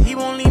righteous. He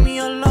won't leave me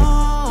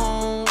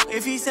alone.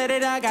 If he said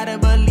it, I gotta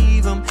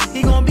believe him.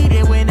 He gon' be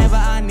there whenever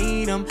I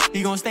need him.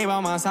 He gon' stay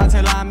by my side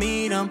till I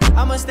meet him.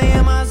 I'ma stay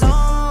in my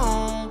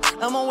zone.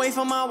 I'ma wait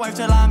for my wife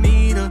till I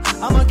meet her.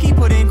 I'ma keep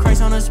putting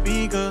Christ on the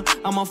speaker.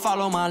 I'ma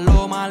follow my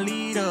Lord, my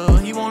leader.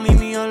 He won't leave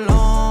me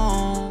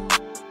alone.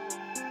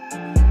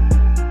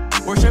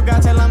 Worship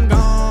God till I'm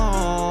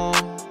gone.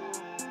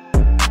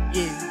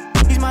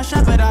 Yeah, he's my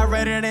shepherd, I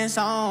read it in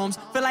Psalms.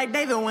 Feel like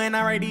David when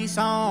I write these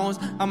songs.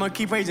 I'ma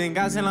keep praising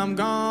God till I'm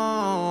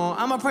gone.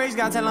 I'ma praise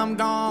God till I'm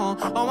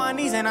gone. On my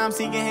knees and I'm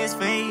seeking his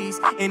face.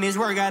 In his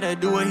word, gotta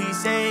do what he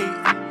say.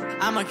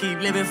 I'ma keep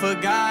living for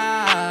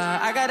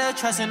God. I gotta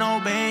trust and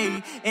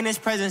obey. In his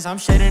presence, I'm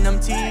shedding them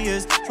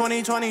tears.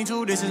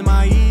 2022, this is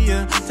my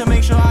year. To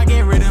make sure I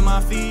get rid of my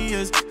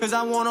fears. Cause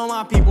I want all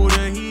my people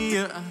to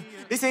hear.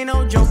 This ain't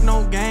no joke,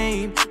 no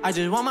game. I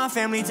just want my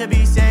family to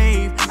be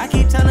safe. I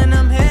keep telling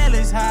them hell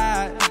is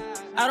hot.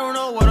 I don't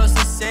know what else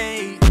to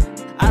say.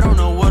 I don't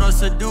know what else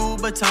to do.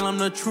 But tell them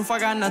the truth, I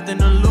got nothing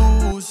to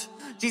lose.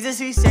 Jesus,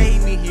 he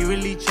saved me, he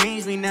really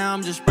changed me. Now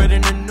I'm just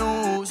spreading the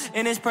news.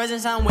 In his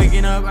presence, I'm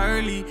waking up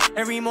early.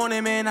 Every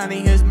morning, man, I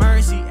need his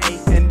mercy. Ay.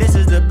 And this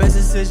is the best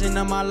decision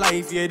of my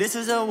life. Yeah, this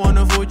is a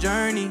wonderful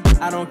journey.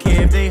 I don't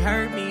care if they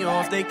hurt me or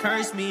if they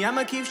curse me.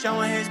 I'ma keep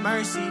showing his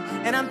mercy.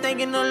 And I'm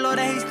thanking the Lord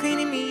that he's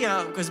cleaning me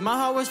up. Cause my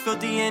heart was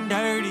filthy and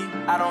dirty.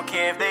 I don't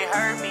care if they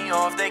hurt me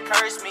or if they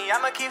curse me.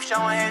 I'ma keep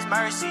showing his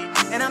mercy.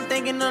 And I'm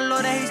thanking the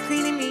Lord that he's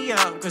cleaning me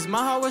up. Cause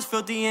my heart was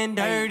filthy and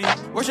dirty.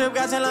 Worship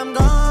God till I'm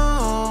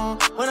gone.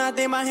 When I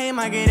think about him,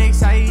 I get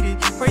excited.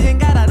 Praising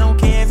God, I don't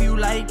care if you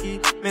like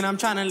it. Man, I'm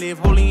trying to live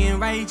holy and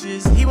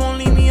righteous. He won't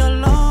leave me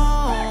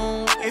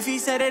alone. If he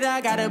said it, I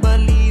gotta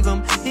believe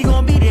him. He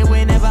gon' be there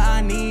whenever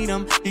I need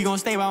him. He gon'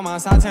 stay by my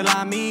side till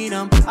I meet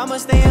him. I'ma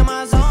stay in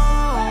my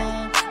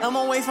zone.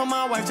 I'ma wait for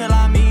my wife till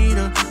I meet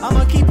her.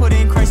 I'ma keep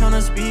putting Christ on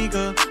the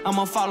speaker.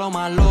 I'ma follow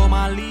my Lord,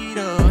 my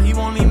leader. He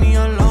won't leave me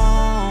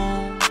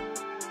alone.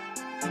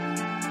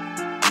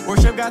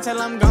 Worship God till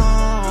I'm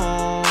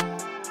gone.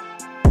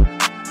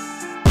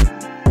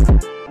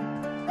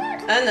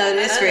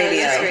 Unnoticed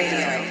Radio.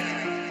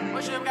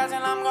 Worship God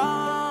till I'm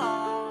gone.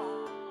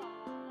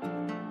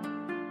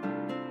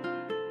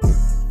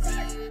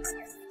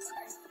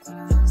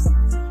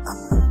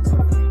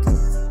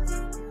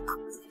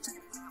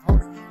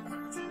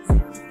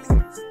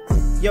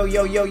 Yo,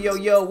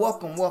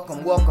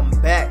 welcome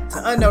back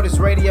to Unnoticed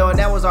Radio, and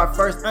that was our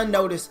first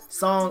Unnoticed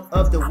song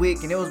of the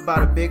week, and it was by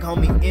the big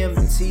homie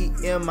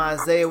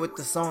Isaiah with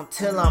the song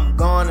Till I'm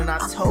Gone, and I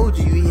told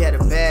you he had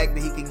a bag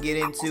that he can get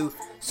into.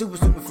 Super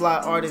fly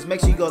artist. Make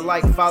sure you go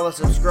like, follow,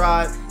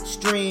 subscribe,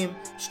 stream,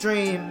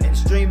 and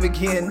stream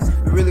again.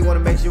 We really want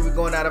to make sure we're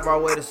going out of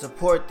our way to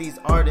support these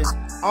artists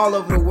all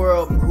over the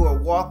world who are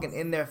walking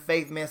in their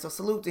faith, man. So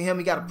salute to him.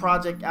 He got a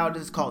project out.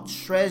 It's called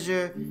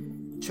Treasures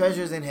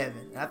in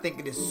Heaven. I think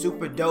it is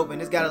super dope,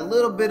 and it's got a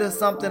little bit of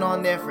something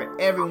on there for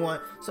everyone.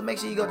 So make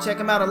sure you go check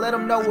him out and let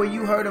him know where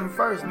you heard him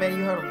first, man.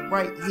 You heard him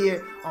right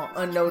here on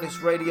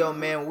Unnoticed Radio,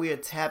 man. We are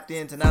tapped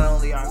into not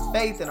only our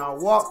faith and our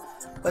walk,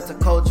 but the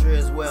culture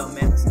as well,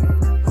 man.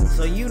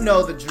 So you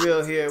know the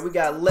drill here. We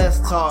got less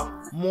talk,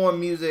 more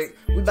music.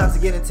 We about to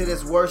get into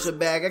this worship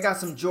bag. I got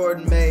some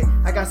Jordan May,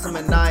 I got some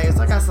Annais,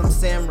 I got some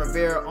Sam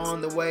Rivera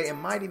on the way,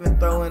 and might even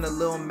throw in a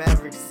little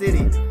Maverick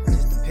City,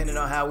 just depending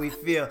on how we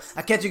feel.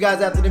 I'll catch you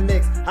guys after the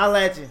mix.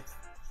 Holla at you.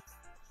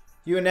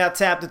 You are now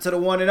tapped into the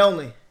one and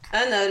only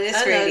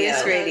Unnoticed Radio.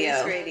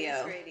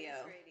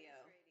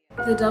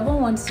 The devil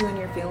wants you in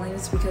your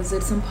feelings because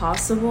it's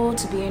impossible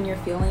to be in your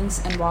feelings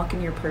and walk in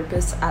your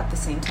purpose at the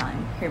same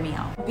time. Hear me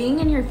out.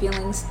 Being in your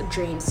feelings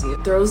drains you,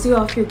 throws you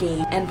off your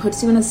game, and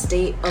puts you in a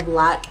state of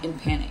lack and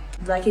panic.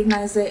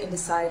 Recognize it and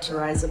decide to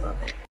rise above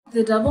it.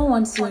 The devil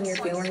wants you in your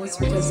feelings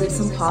because it's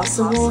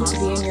impossible to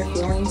be in your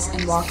feelings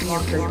and walk in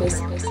your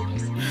purpose.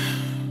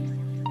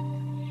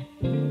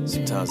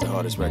 Sometimes the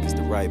hardest record's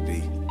the right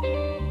beat.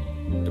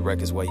 The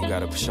record's where you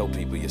gotta show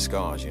people your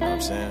scars, you know what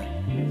I'm saying?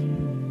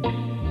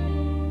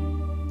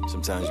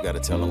 Sometimes you gotta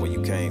tell them where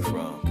you came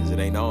from, cause it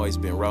ain't always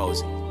been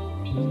rosy.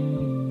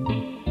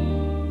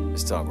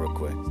 Let's talk real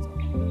quick.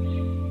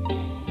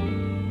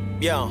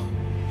 Yo,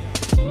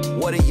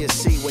 what do you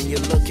see when you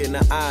look in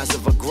the eyes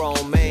of a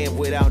grown man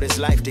without his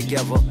life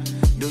together?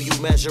 Do you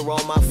measure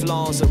all my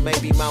flaws or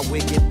maybe my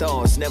wicked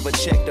thoughts? Never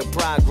check the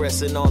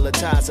progress and all the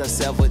ties I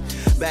severed.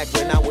 Back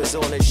when I was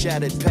on a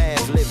shattered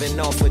path, living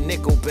off a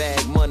nickel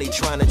bag money,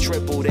 trying to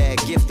triple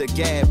that. Gift a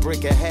gab,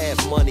 brick a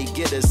half money,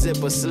 get a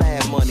zipper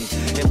slab money,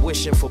 and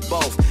wishing for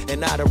both.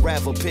 And I'd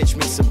rather pitch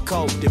me some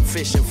coke than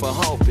fishing for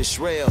hope. It's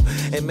real.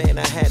 And man,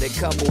 I had a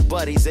couple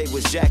buddies, they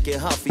was jacking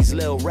Huffies,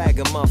 little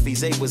ragamuffies.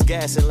 They was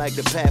gassing like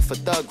the path for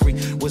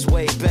thuggery was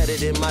way better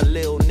than my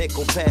little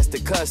nickel past the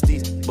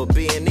custies. But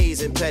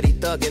B&E's and petty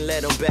thuggin'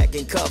 let them back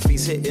in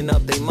cuffies, hitting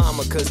up they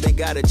mama cause they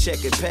gotta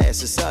check it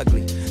past, it's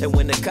ugly. And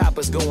when the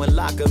coppers go and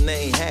lock them,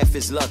 they ain't half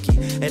as lucky.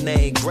 And they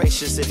ain't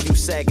gracious if you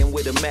sagging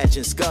with a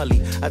matching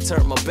Scully. I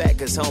turn my back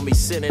cause homie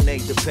sinning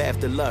ain't the path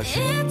to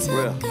luxury. It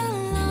took a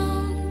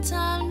long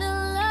time to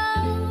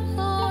love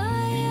who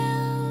I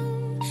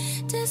am,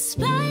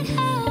 despite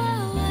how I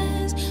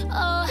was,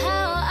 oh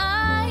how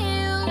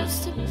I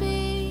used to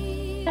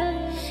be.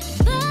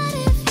 But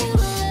if you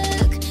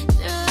look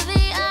through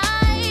the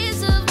eyes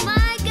of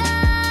my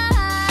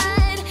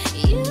God,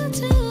 you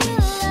do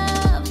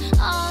love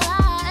all I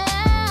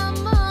am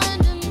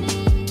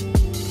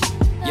underneath.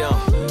 Yo,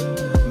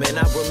 man, I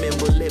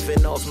remember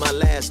living off my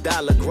last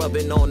dollar,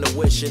 grubbing on the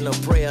wishing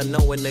of prayer,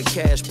 knowing the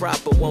cash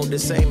proper won't the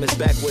same as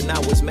back when I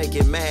was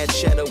making mad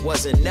cheddar.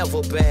 Wasn't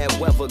never bad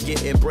weather,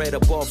 getting bread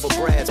up off of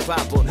Brad's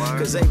papa,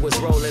 cause they was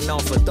rolling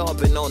off of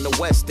Thorpen on the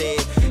west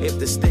end. If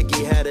the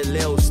sticky had a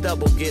little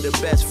stubble, get a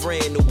best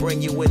friend who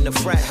bring you in the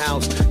frat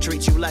house,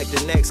 treat you like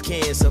the next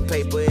kin. Some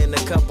paper in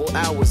a couple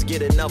hours,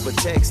 get another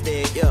text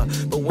in, yeah.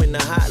 But when the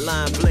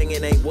hotline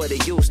blinging ain't what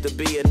it used to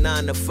be, a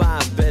 9 to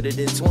 5 better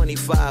than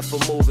 25 for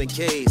moving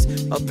keys.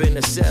 Up in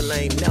the cell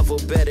ain't never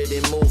better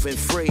than moving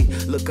free.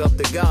 Look up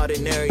to God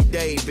and every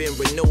day been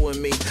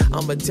renewing me.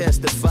 I'ma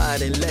testify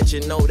and let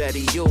you know that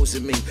he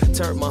using me.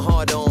 Turned my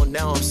heart on,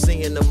 now I'm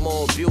seeing them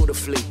more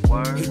beautifully.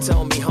 He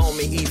told me,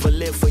 homie, either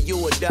live for you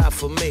or die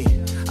for me.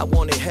 I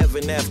wanted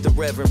heaven after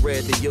Reverend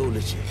read the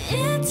eulogy.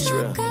 It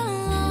took a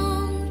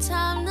long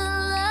time to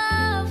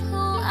love who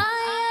I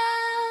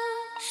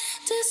am,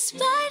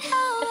 despite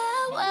how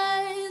I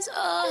was,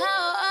 oh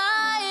how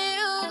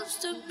I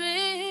used to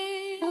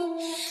be.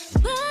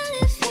 But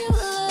if you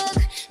look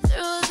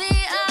through the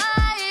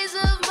eyes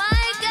of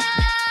my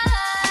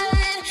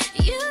God,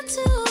 you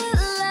do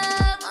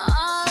love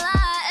all I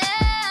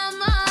am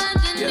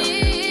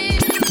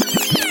underneath.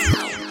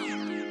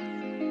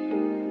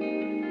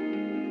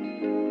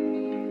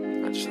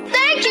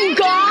 Thank you,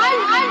 God!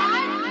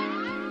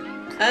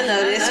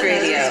 Unnoticed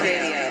Radio.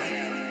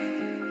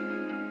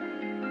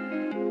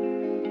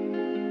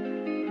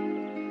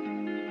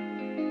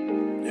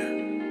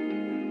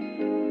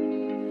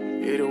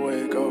 Either way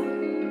it go.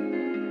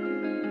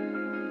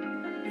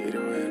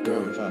 Either way it go.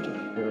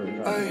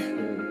 Ay.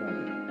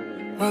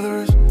 Whether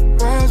it's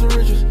rags or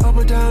riches, up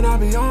or down, I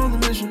be on the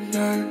mission,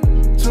 yeah.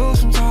 Took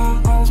some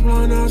time, I was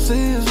blind, now I see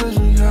his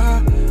vision,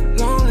 yeah.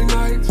 Lonely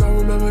nights, I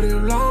remember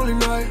them lonely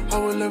nights. I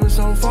was living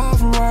so far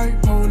from right,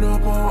 pulling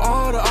up on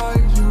all the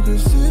ice. You can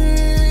see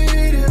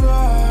it in my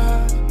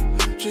eyes,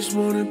 just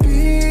wanna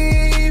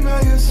be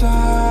by your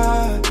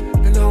side,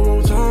 and I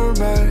won't turn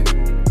back.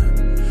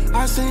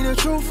 I see the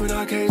truth and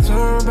I can't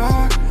turn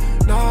back,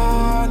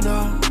 nah.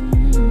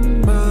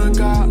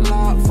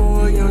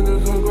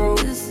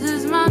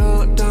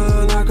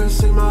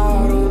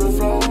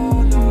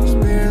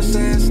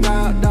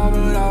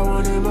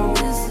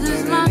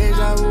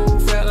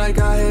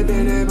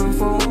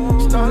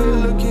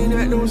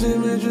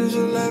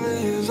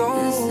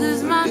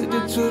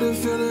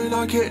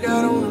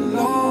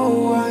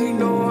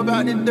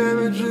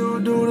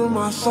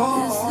 my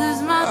soul. This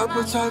is my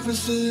appetite for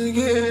sin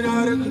getting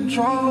out of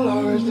control.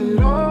 I risked it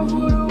all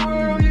for the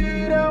world,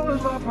 yeah, that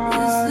was my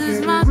pride. This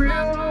is my real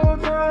whole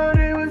time,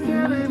 they was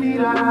telling me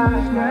that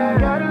I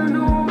got a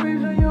new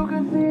reason you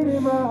can see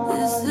them all.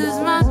 This is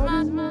my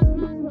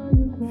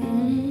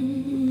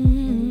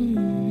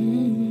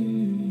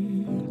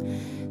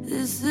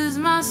This is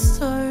my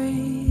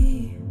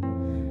story,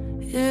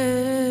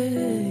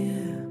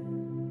 yeah.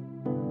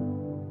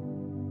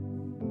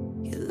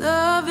 Your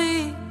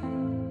loving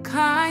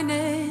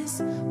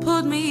kindness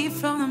pulled me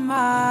from the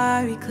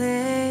miry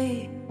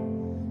clay,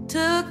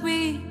 took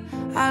me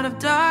out of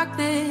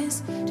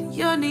darkness, to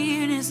your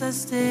nearness I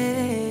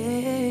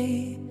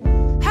stay.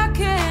 How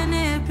can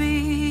it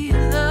be you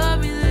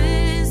love me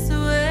this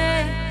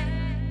way?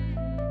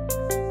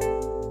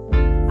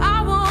 I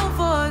won't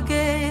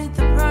forget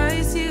the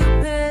price you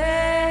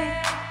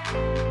pay.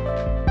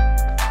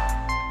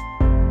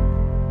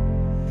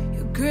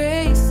 Your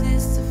grace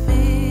is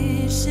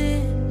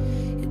sufficient,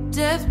 your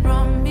death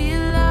brought me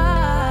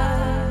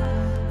life.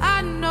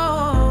 I know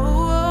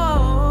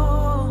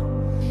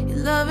your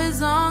love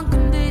is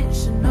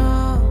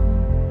unconditional.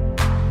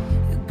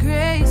 Your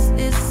grace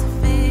is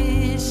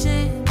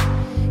sufficient,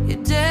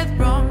 your death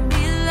brought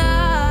me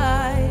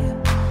life.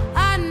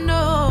 I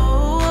know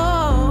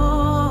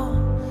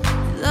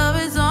your love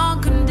is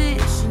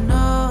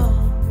unconditional,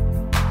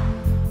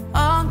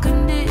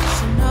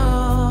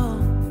 unconditional,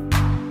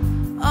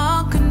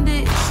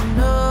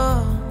 unconditional,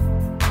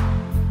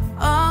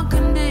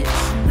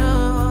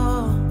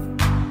 unconditional.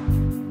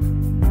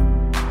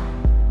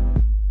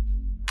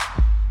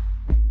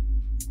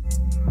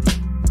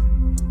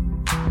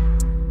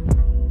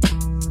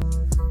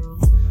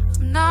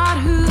 I'm not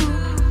who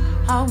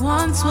I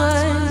once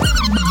was.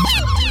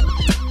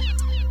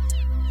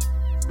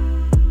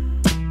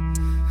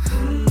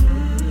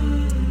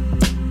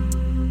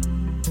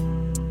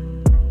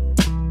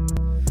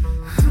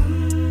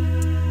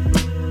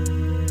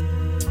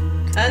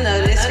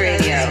 Unnoticed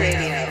Radio.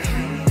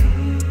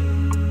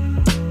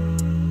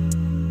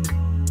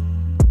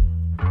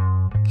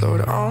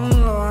 Lord, I'm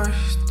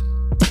lost.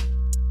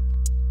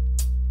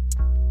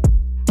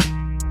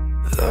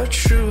 The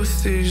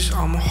truth is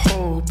I'm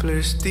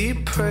hopeless,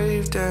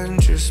 depraved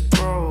and just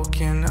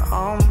broken.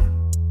 I'm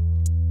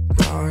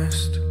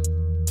lost,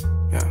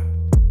 yeah.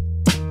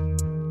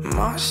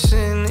 My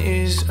sin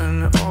is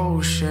an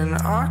ocean,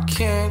 I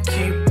can't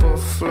keep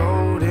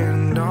afloat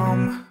and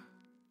I'm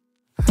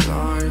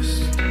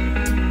lost.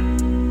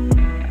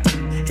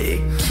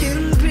 It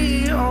can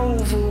be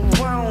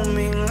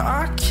overwhelming,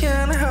 I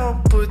can't help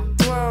but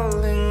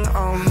dwelling.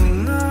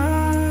 I'm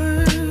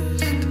lost,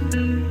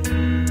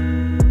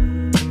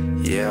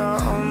 yeah,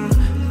 I'm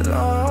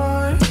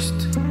lost.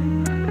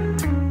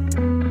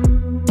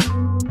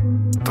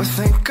 But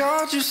thank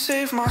God you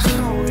saved my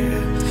soul,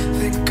 yeah.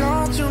 Thank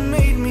God you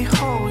made me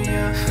whole,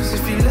 yeah. 'Cause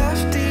if you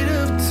left it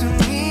up to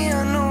me, I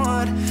know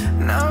I'd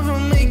never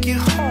make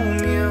it home,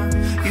 yeah.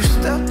 You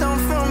stepped down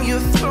from your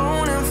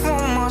throne and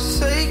for my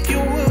sake you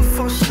will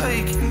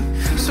forsake me.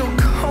 So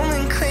come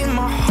and claim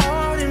my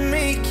heart and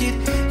make it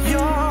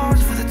yours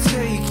for the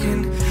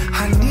taking.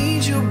 I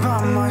need you by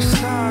my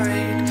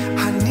side,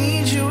 I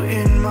need you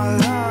in my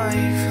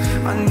life.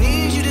 I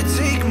need you to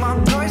take my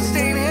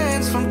bloodstained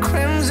hands from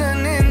crimson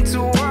into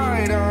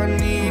white. I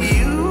need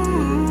you,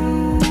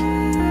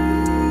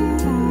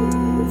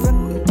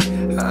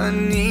 I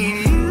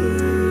need you.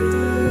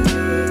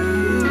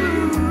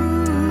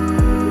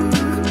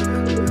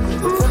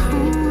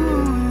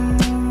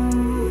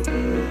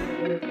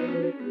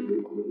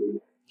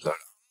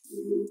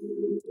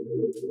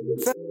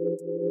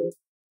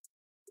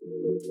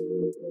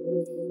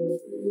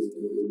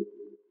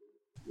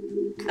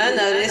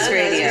 Unnoticed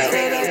Radio.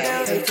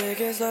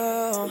 Take it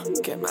slow,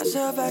 get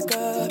myself back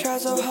up. Try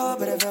so hard,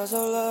 but I felt so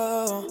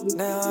low.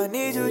 Now I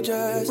need to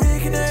just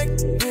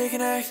reconnect,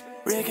 reconnect,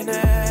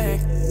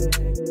 reconnect,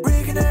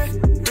 reconnect,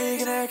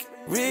 reconnect,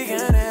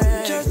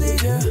 reconnect. Just need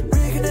to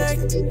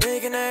reconnect,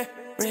 reconnect,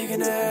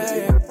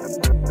 reconnect,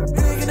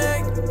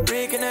 reconnect,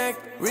 reconnect,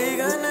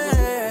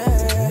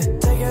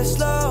 reconnect. Take it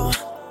slow.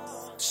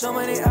 So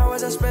many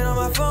hours I spent on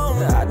my phone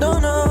that I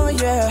don't know,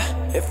 yeah,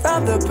 if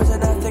I'm the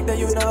person I think that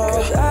you know.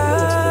 'Cause I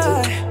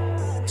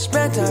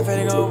spent time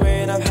fading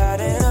away and I've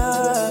had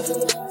enough.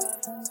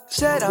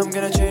 Said I'm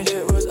gonna change,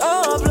 it was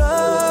all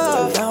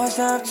bluff. Now it's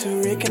time to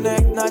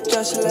reconnect, not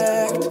just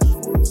select.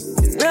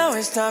 And now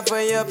it's time for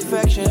your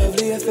perfection,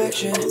 lovely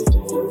affection.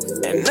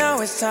 And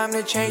now it's time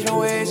to change my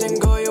ways and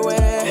go your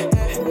way.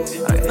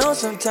 I know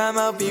sometime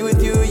I'll be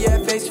with you, yeah,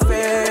 face to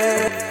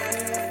face.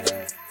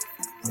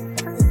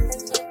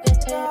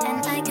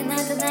 And I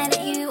cannot deny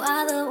that you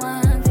are the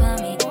one for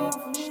me.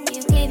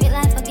 You gave your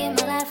life, I'll give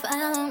my life, I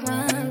won't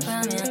run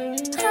from you.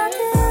 I'll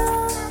do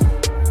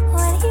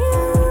what you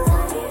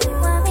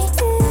want me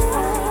to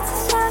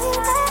show you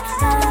that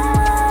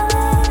I'm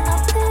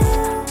I'll do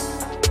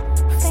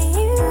for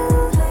you.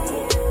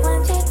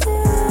 Want you to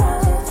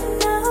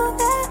know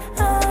that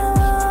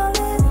I'll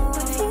live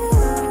with you.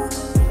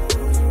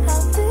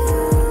 I'll do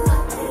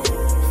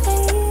for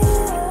you.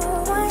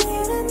 Want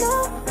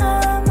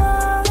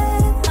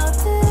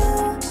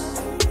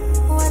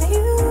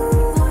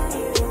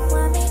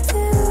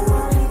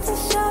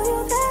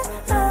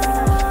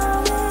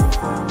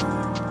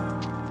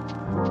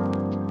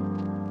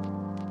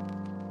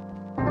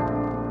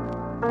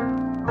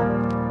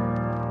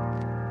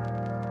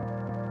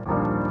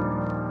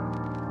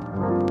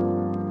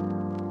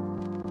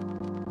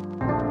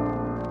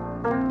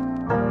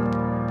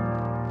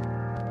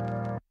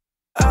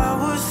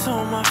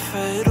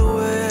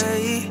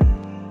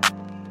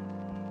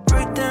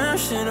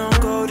Ocean on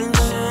golden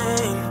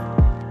chain.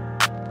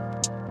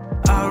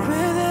 I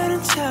read that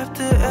in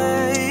chapter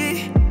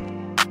 8.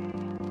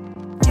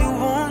 You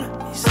won't let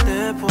me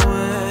slip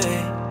away.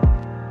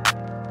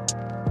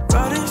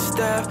 Rod and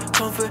staff,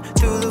 comfort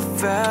through the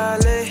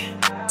valley.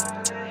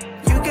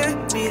 You gave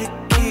me the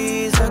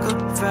keys like a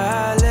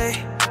valet.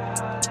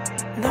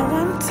 Now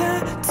I'm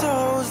 10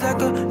 toes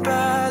like a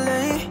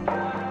ballet.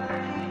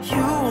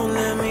 You won't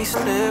let me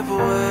slip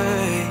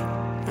away.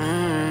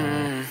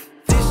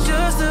 This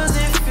just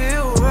doesn't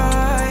feel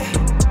right.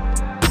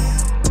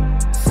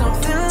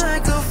 Something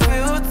like a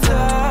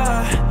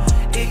filter.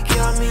 It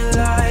got me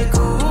like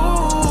ooh,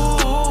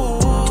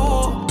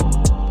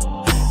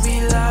 me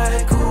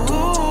like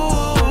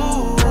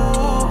ooh.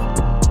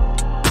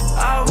 I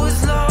was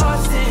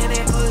lost in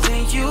it, but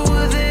then you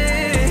were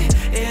there,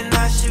 and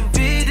I should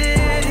be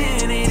dead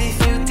in it if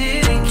you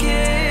didn't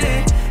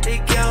care.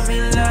 It got me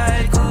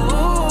like ooh,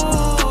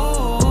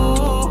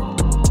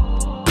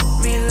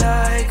 me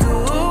like ooh.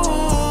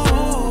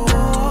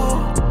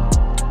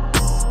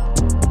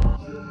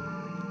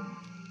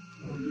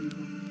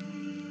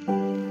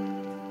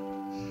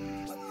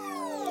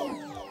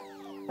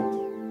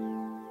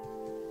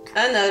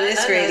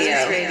 Unnoticed Radio.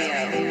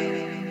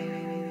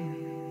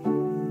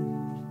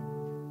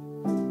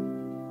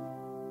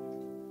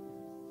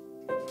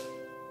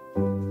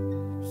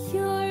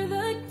 You're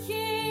the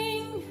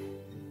king.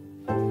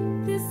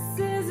 This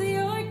is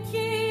your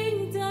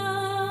kingdom.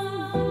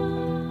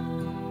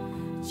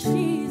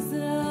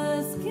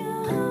 Jesus,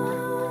 God.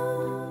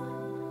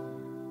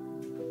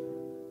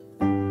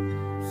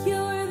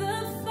 You're the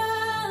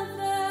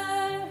Father.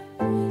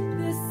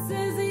 This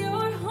is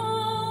your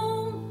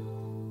home.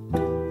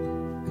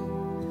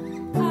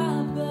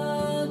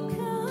 Abba,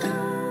 come.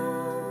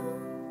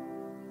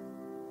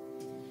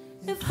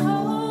 If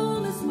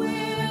home is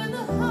where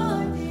the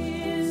heart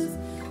is,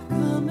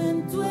 come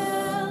and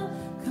dwell,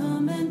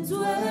 come and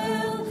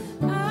dwell.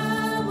 I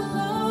will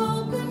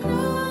open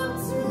up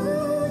to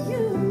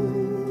you.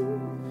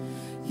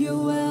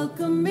 You're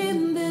welcome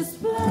in this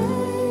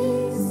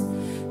place.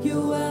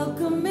 You're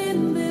welcome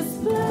in this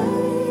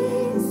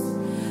place.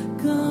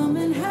 Come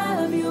and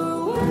have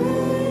your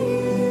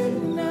way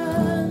in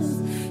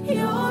us.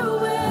 You're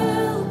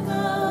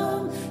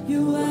welcome.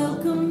 You're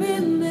welcome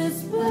in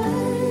this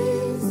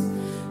place.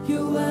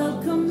 You're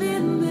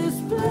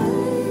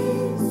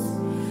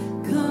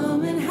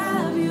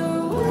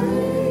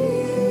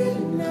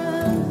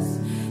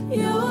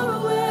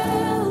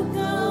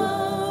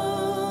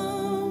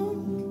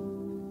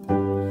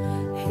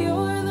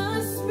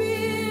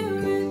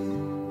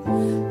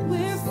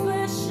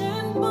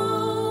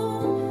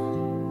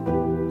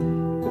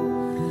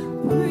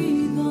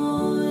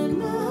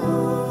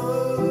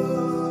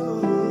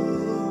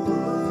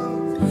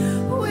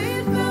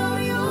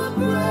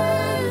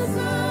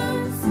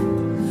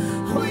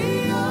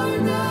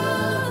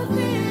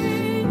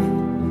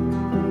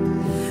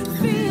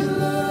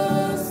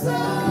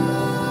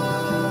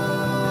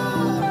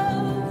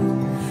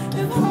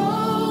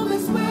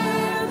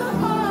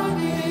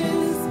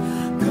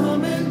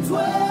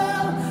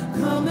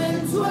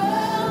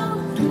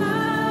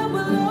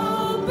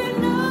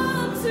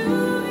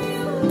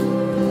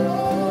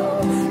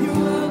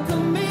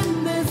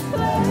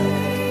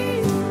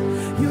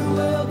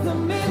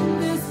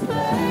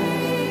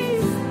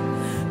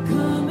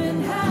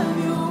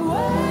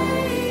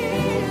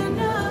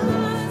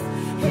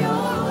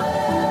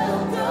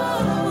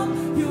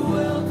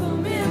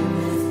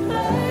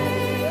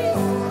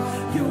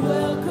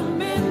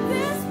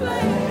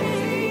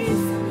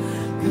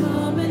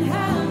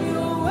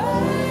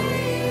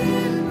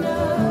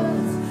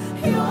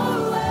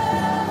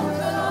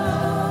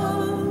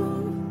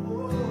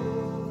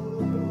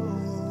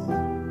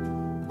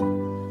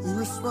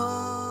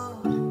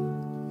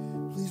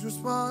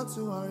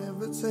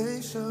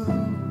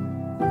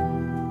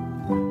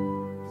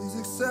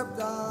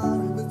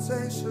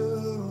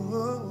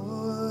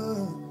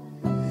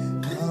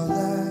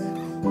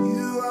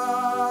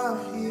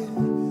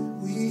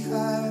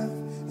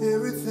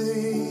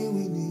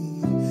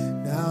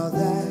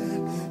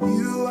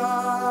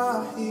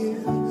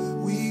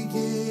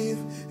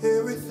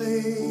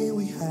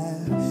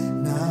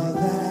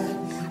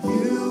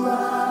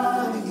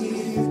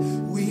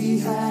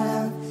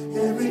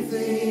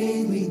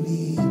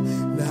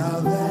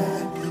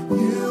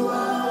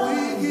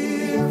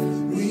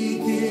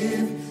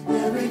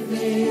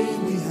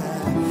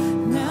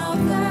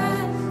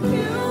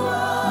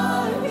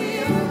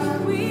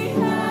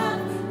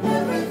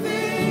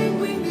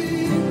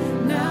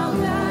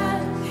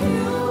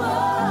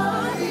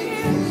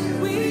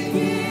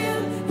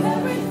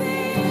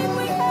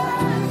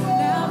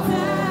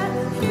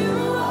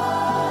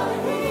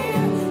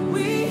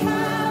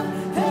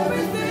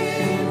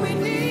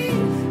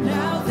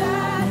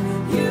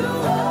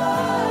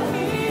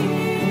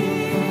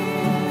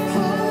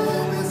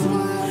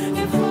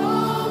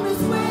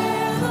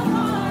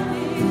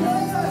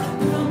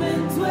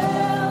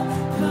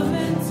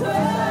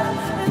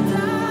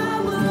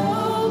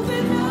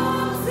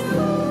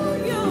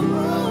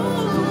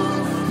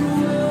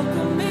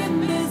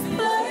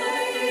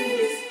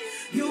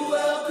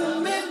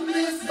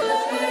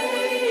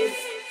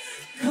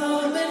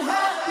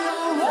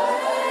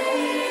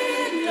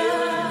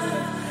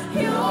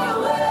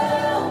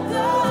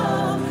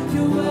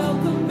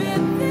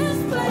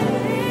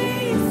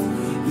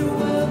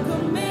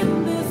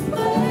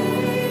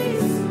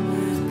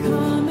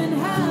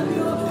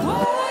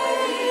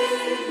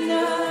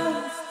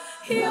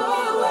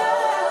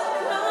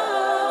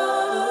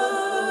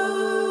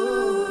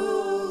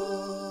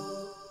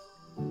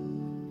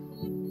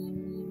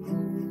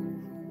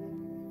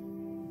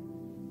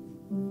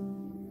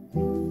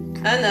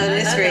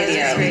Unnoticed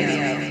Radio.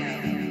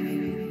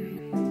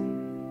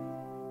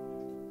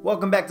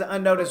 Welcome back to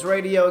Unnoticed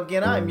Radio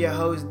again. I'm your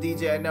host,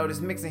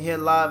 DJ-Unnoticed, mixing here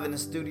live in the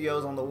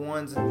studios on the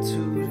ones and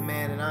twos,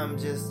 man. And I'm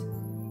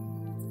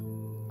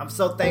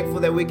so thankful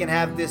that we can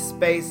have this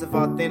space of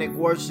authentic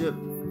worship,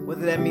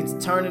 whether that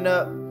means turning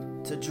up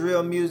to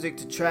drill music,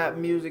 to trap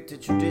music, to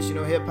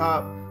traditional hip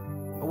hop,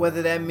 or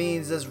whether that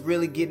means us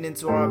really getting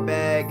into our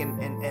bag and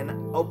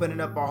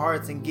opening up our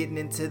hearts and getting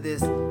into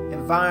this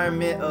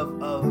environment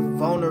of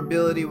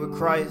vulnerability with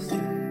Christ.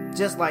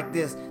 Just like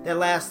this. That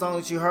last song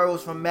that you heard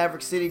was from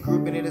Maverick City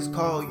Group, and it is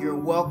called You're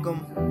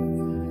Welcome.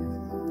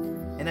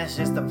 And that's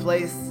just a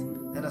place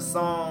and a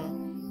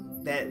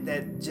song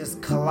that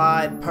just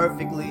collide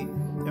perfectly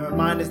and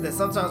remind us that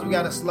sometimes we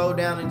got to slow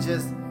down and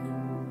just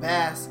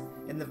bask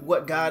in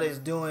what God is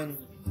doing.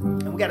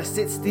 And we got to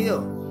sit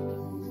still.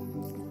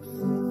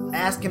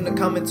 Ask Him to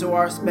come into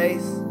our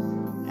space.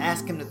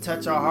 Ask Him to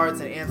touch our hearts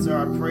and answer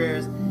our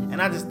prayers.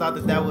 And I just thought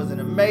that was an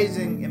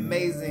amazing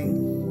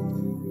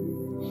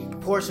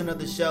portion of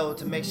the show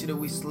to make sure that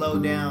we slow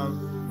down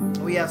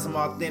and we have some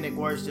authentic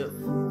worship.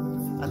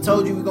 I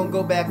told you we're gonna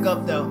go back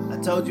up though. I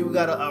told you we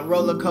got a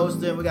roller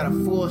coaster and we got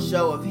a full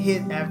show of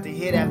hit after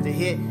hit after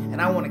hit,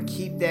 and I want to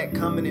keep that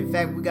coming. In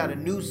fact, we got a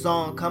new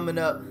song coming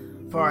up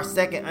for our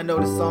second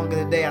Unnoticed song of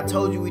the day. I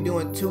told you we're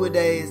doing 2 a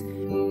days,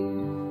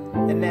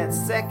 and that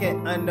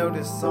second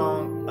Unnoticed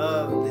song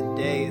of the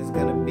day is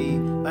gonna be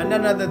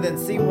none other than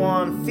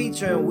Shiwan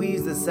featuring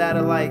WeeZ the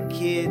Satilite,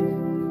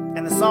 Kiid.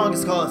 And the song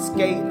is called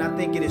Skate, and I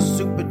think it is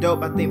super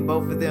dope. I think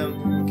both of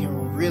them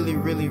can really,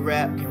 really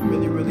rap, can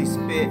really, really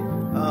spit.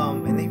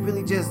 And they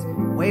really just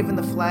waving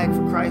the flag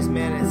for Christ,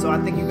 man. And so I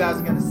think you guys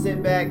are going to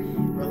sit back,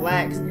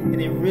 relax, and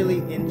then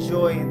really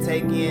enjoy and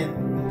take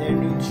in their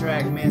new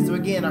track, man. So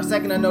again, our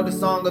second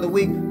Unnoticed song of the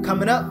week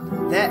coming up.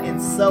 That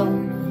and so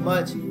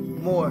much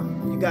more.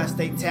 You guys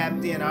stay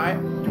tapped in, all right?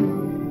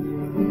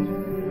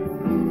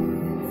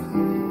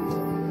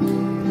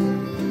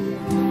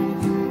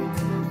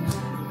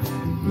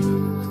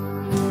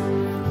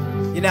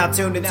 You're now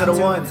tuned into the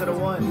one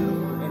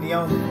and the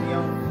only.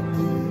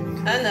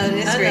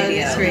 Unnoticed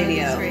Radio.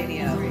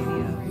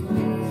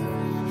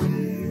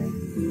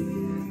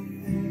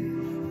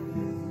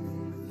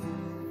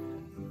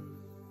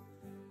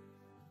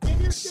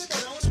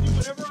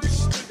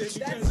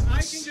 I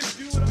can just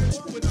do what I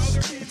want with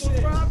other people's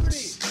property.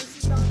 This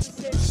is not the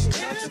same thing.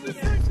 It is the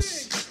same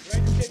thing.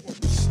 Right, the skateboard.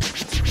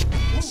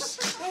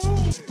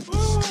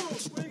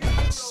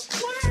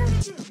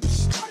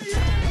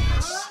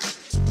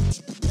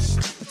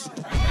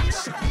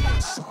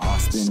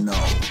 Austin, no.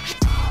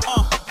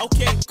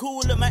 Okay,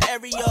 cool in my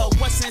area.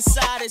 What's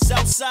inside is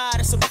outside,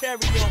 it's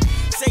superior.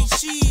 Say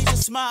cheese and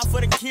smile for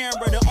the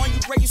camera. The only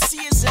break you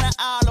see is in the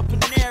aisle of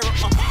Panera.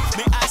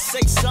 May I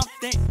say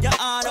something, Your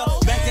Honor?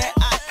 Back then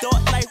I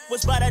thought life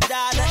was by the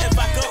dollar. If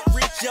I could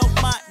reach your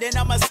mind, then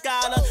I'm a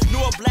scholar.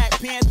 Knew a Black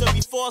Panther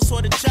before I saw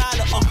the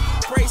child.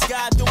 Praise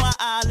God through my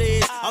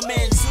eyelids. I'm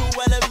in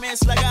 2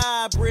 elements like a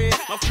hybrid.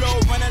 My flow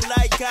running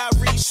like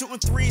Kyrie, shooting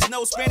threes,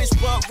 no Spanish,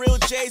 but real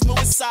J's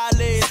moving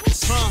solid.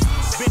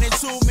 Been in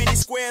too many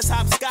squares,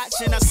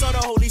 hopscotching. I saw the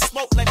holy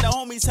smoke like the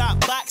homies hot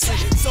boxing.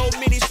 So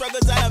many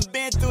struggles I done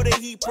been through the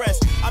heat press.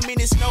 I mean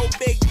it's no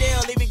big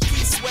deal, even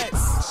Keith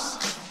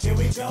sweats. Here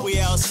we go. We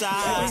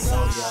outside. Here we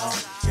go, y'all.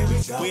 Here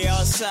we go. We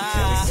outside.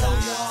 Here we go,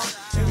 y'all.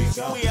 Here we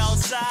go. We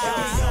outside. Here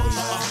we go,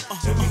 y'all.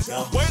 Here we go.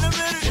 Wait a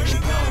minute. Here we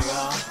go,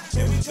 y'all.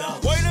 Here we go.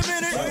 Wait a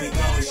minute. Here we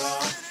go,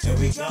 y'all. Here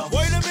we go.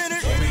 Wait a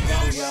minute. Here we go,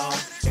 y'all.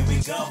 Here we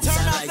go.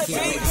 Turn up the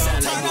beat.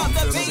 Turn up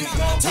the beat.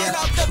 Turn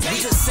up the beat. We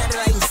just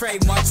Satilite and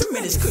trademark. 2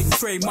 minutes couldn't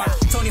trademark.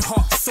 Tony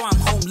Hawk, so I'm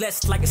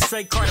homeless like a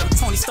straight card. I'm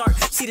Tony Stark.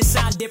 See the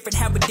shine different,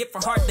 have a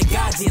different heart. The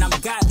God's in, I'm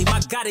godly.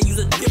 My gotta use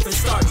a different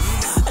start.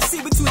 I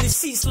see between the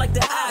sheets like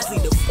the Isley.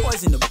 The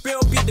poison, the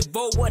barrel be the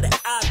bow, what the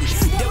ivy.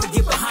 Never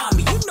get behind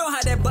me. You know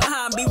how that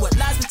behind me. What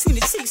lies between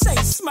the cheeks ain't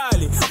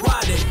smiling.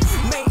 Why then?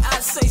 May I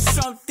say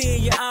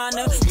something, Your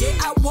Honor?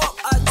 Yeah, I walk,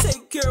 I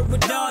take care of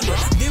redonda.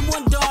 Then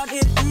one dawn,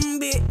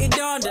 it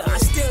dawned. I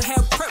still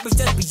have purpose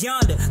that's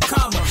beyond the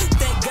comma.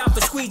 Thank God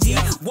for squeegee.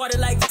 Water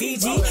like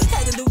Fiji.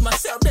 Had to do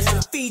myself, that's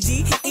a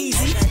Fiji.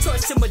 Easy.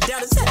 Torch to my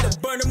doubters, had to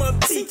burn them up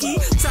tiki.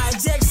 Ty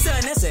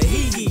Jackson, that's a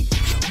hee-hee.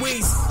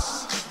 WeeZ.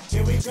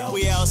 Here we go.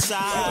 We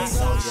outside. Here we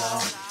go, y'all.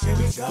 Here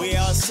we go. We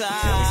outside.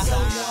 Here we go,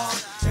 y'all.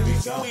 Here we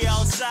go. We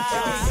outside.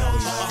 Here we go,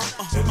 y'all.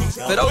 Here we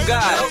go. But oh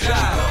God.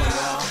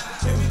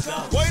 Here we go.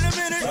 Wait a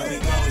minute. Here we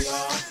go,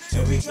 y'all.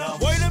 Here we go.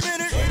 Wait a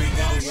minute. Here we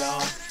go,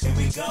 y'all. Here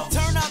we go.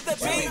 Turn up the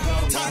beat.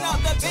 Turn up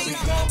the beat.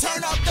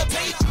 Turn up the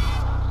beat.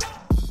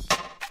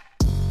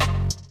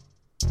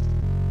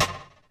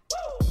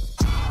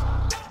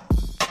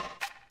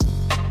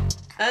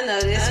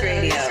 Unnoticed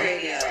Radio.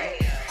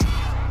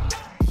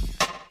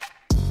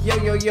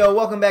 Yo,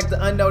 welcome back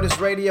to Unnoticed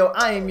Radio.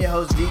 I am your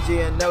host,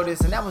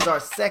 DJ-Unnoticed, and that was our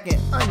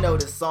second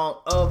Unnoticed song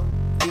of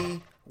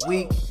the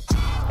week.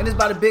 And it's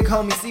by the big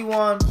homie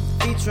Shiwan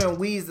featuring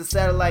WeeZ, the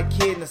Satilite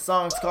Kiid, and the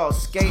song's called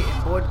Skate.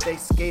 And boy, did they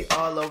skate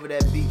all over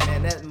that beat,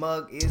 man. That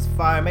mug is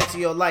fire. Make sure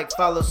you like,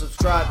 follow,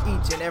 subscribe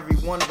each and every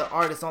one of the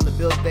artists on the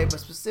bill today, but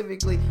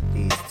specifically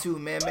these two,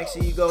 man. Make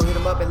sure you go hit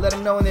them up and let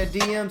them know in their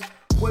DMs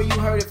where you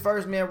heard it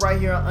first, man.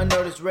 Right here on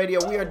Unnoticed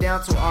Radio. We are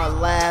down to our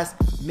last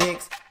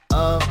mix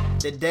of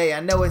the day.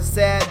 I know it's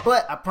sad,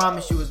 but I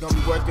promise you it's gonna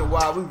be worth your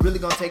while. We really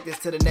gonna take this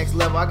to the next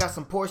level. I got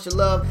some Portia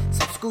Love,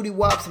 some Scooty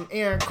Wop, some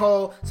Aaron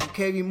Cole, some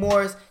Kevi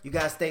Morse. You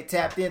gotta stay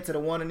tapped into the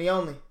one and the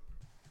only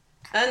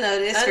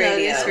Unnoticed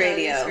Radio.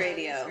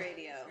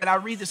 And I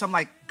read this, I'm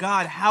like,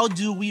 God, how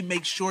do we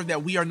make sure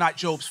that we are not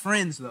Job's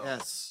friends, though?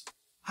 Yes.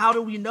 How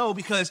do we know?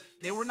 Because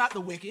they were not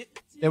the wicked.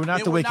 They were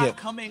not the wicked. Not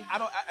coming,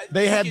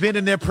 they had been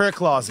in their prayer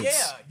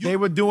closets. Yeah, they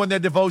were doing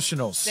their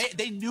devotionals.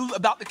 They knew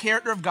about the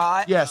character of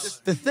God. Yes.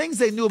 The things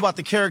they knew about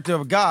the character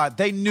of God,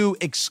 they knew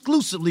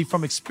exclusively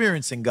from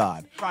experiencing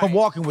God, from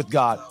walking with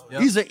God. Yep.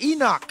 These are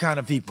Enoch kind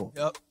of people.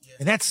 Yep.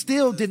 And that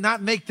still did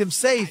not make them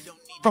safe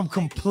from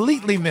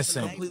completely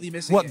missing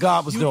what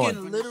God was doing.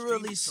 You can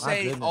literally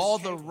say all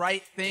the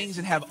right things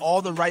and have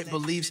all the right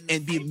beliefs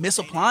and be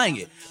misapplying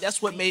it.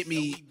 That's what made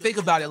me think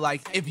about it.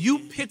 Like, if you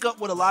pick up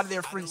what a lot of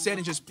their friends said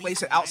and just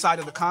place it outside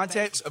of the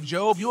context of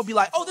Job, you'll be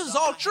like, oh, this is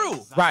all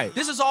true. Right.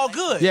 This is all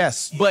good.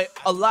 Yes. But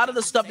a lot of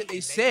the stuff that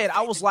they said,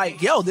 I was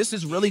like, yo, this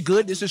is really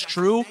good. This is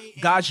true.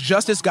 God's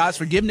justice, God's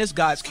forgiveness,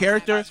 God's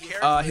character,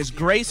 his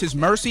grace, his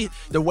mercy,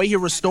 the way he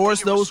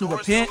restores those who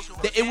repent.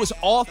 It was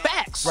all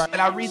facts. Right.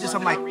 And I read this,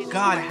 I'm like,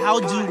 God, how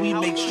do we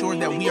make sure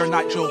that we are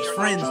not Job's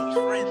friends?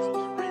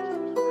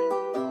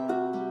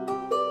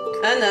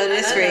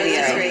 Unnoticed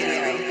Radio.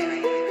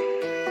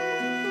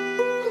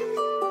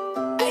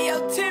 Hey, yo,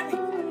 Timmy.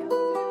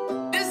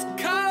 This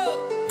cold.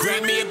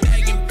 Grab me a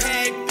bag and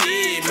pack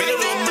it. Made a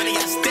little money,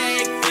 I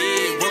stacked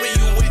it. Where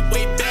you went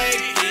way back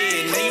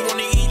in. Now you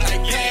wanna eat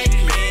like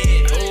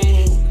Pac-Man.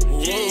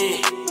 Oh, yeah.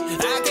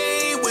 I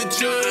came with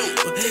you.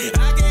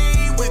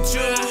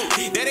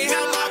 That ain't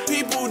how my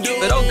people do.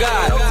 But oh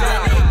God.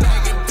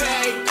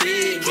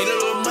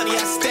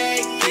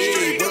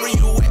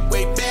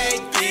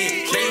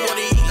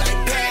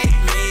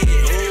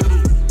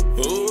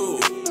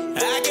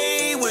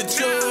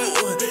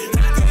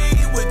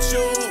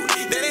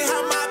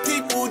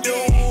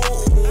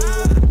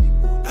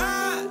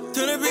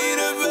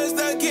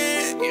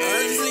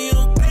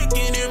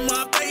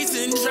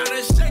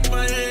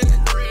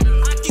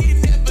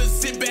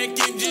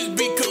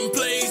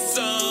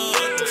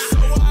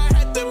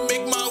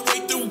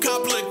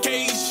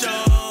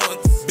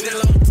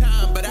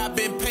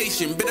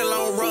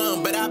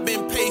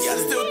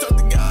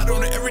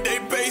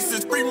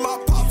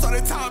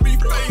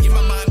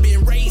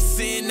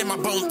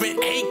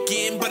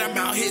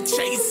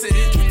 Chasing,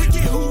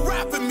 forget who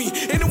rapping me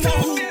and the one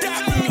who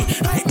dapping me.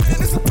 Hey man,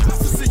 it's a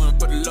prophecy. One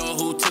for the Lord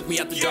who took me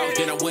out the dark,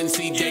 then I wouldn't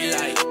see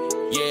daylight.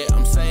 Yeah,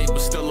 I'm saved,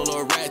 but still a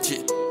little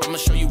ratchet. I'ma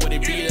show you what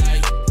it be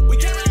like. We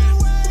came a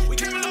long way, we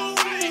came a long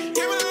way,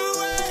 came a long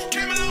way,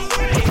 came a long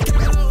way, came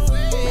a long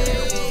way,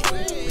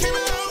 came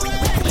a long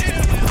way.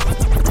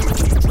 I'ma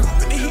keep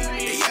dropping the heat.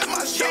 They at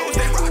my shows,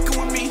 they rockin'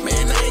 with me.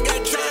 Man, I ain't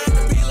got time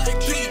to be like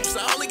peeps.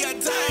 I only got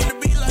time to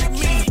be like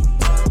me.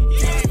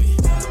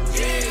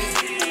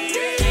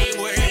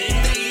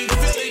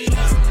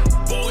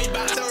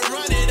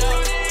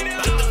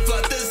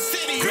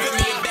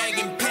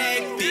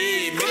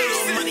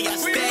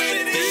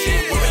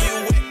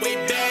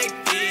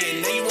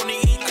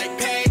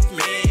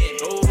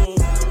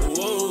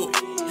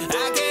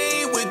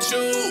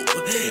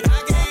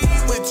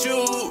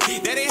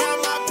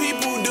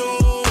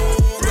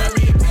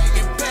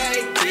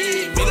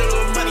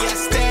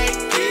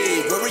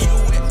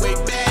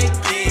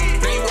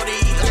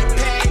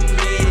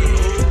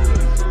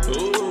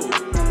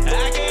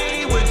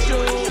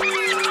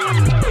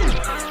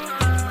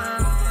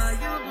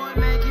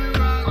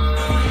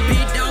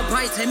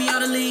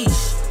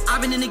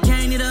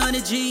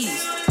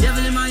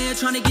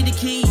 Trying to get the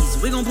keys,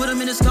 we gon' put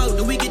them in the scope,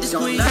 then we get the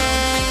squeeze. Don't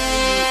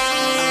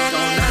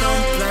let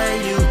them play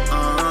you,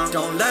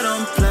 don't let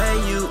them play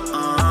you,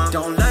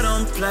 don't let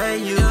them play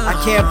you. I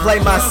can't play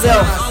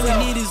myself all we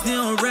need is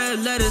them red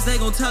letters, they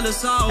gon' tell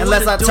us all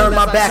unless I turn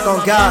my back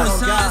on God.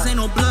 Ain't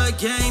no blood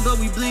game, but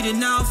we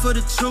bleeding out for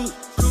the truth.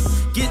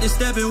 Get the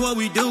step in what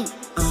we do.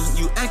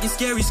 You acting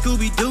scary,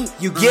 Scooby-Doo.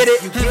 You get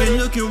it? Heaven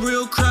looking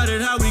real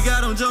crowded, how we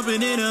got them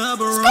jumping in the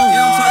upper room.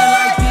 Yeah, I'm talking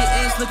like big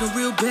ass looking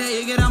real bad,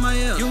 you get out my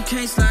ear. You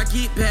can't slide,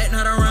 get back,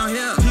 not around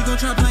here. He gon'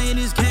 try playing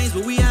these games,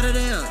 but we out of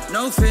there.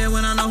 No fair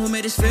when I know who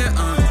made this fair.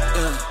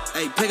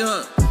 Hey, pick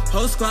up.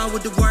 Whole squad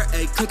with the work,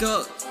 hey, click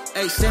up.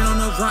 Hey, stand on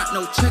the rock,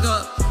 no check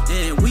up.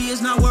 And we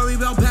is not worried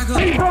about back up.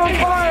 Take me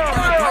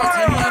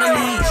out of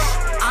leash.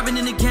 I've been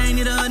in the gang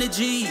at 100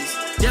 G's.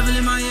 Devil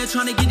in my ear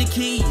trying to get the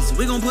keys.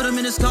 We gon' put them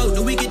in the scope,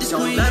 then we get the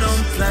squeeze. Don't let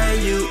them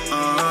play you,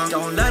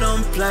 don't let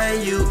them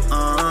play you,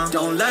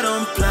 don't let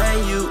them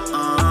play you,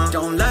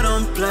 don't let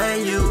them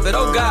play you. But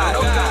oh God,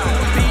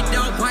 Big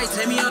dog white,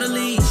 take me out of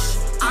leash.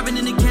 I've been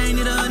in the gang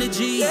at 100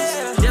 G's.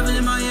 Devil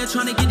in my ear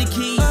trying to get the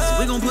keys.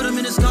 We gon' put them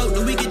in the scope,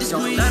 then we get the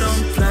squeeze. Don't let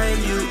them play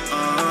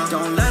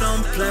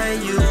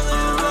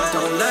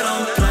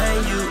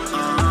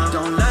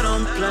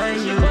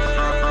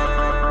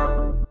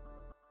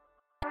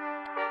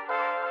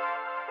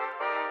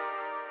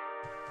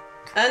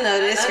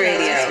Unnoticed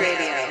Radio.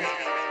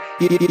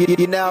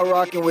 You're now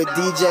rocking with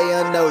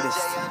DJ-Unnoticed.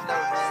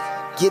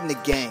 Get in the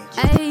game.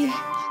 Ayy.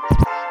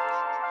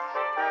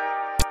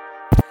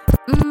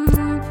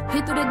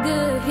 Hit through the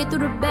good, hit through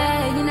the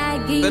bad, you know I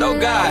give you But oh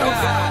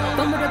God.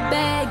 Bumble the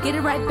bag, get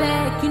it right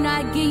back, you know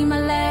I give you my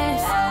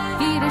last.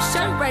 Give you the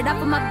shirt right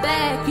off of my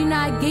back, you know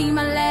I give you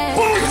my last.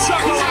 You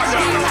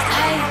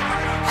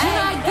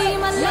know I give you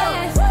my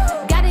last.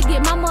 Gotta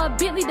get mama a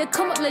Bentley to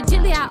come up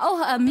legitly, I owe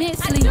her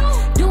immensely.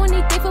 Do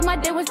anything for my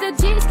day when the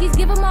jet skis,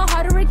 give her my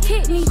heart or a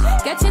kidney.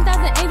 Got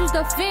 10,000 angels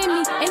to defend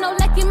me, ain't no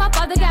lucky, my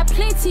father got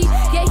plenty.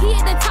 Yeah, he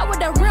at the top with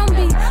the rim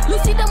beat.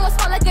 Lucy done was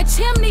fall like a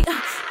chimney.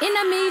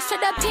 Enemies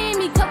straight up in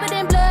me, covered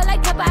in blood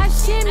like Papa I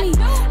shimmy.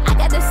 I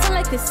got the sun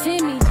like a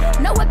semi,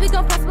 no weapon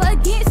gon' prosper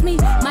against me.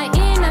 My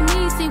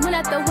enemies, see when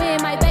I the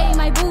win, my baby,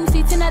 my boo,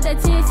 see 10 out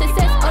of 10,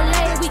 success or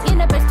late, we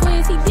end up as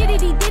twins. He did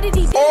it, he did it,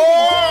 he did it.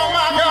 Oh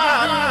my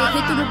God!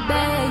 Hit through the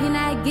bag, you know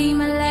I give you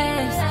my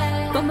last.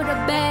 Bumble the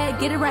bag,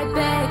 get it right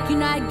back, you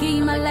know I give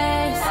you my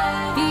last.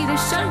 Give you the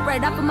shirt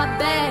right off of my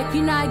back,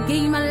 you know I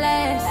give you my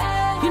last.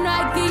 You know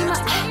I give you my,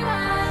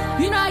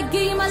 you know I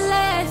give you my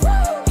last.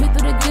 Hit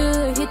through the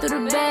good, hit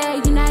through the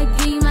bag, you know I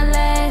give you my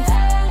last.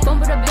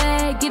 Bumble the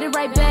bag, get it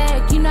right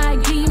back, you know I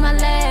give you my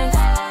last.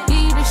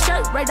 Give you the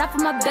shirt right off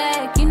of my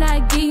back, you know I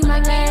give you my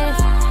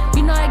last.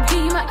 You know I give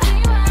you my,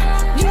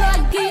 you know I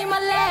give you my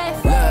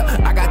last.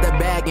 I got the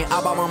bag and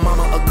I bought my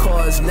mama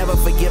Accords. Never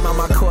forget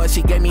mama Accord.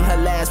 She gave me her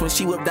last when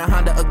she whipped the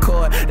Honda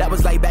Accord. That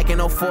was like back in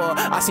 04.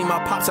 I seen my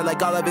pops are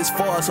like all of his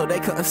four, so they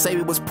couldn't say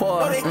we was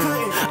poor.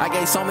 I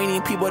gave so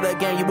many people the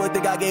game, you would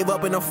think I gave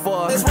up in the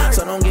four.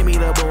 So don't give me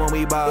the boo when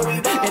we ball.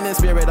 In the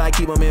spirit, I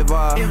keep them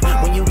involved.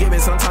 When you give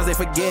it, sometimes they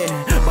forget.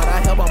 But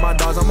I help all my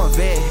dogs, I'm a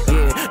vet.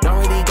 Yeah, don't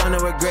really got no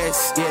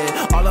regrets.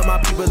 Yeah, all of my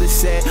people is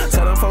set.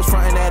 Tell them folks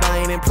frontin' that I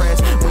ain't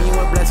impressed. When you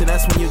a blessing,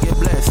 that's when you get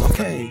blessed.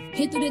 Okay.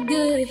 Hit through the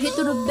good, hit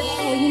through the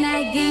bad, you know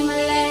I give you my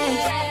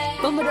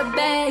last. Bumble the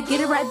bag, get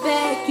it right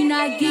back, you know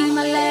I give you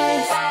my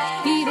last.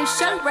 Give you the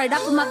shirt right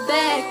off of my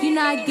back, you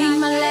know I give you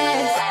my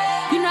last.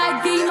 You know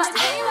I give you my,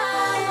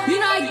 you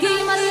know I give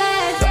you my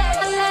last.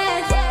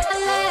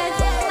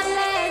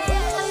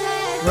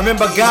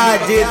 Remember, God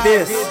did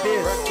this.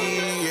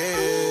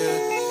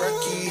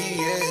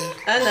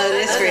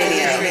 Unnoticed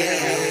Radio.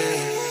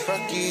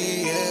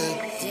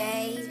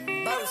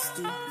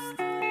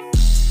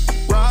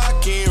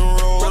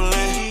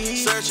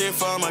 Searching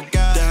for my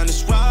God down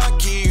this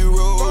rocky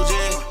road,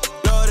 yeah.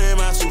 Lord, am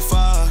I too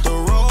far? The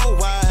road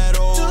wide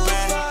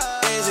open.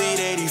 Exit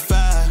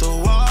 85, the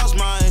walls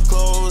might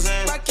close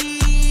and rocky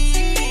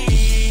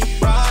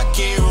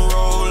and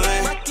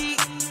rolling.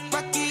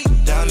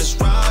 Down this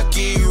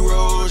rocky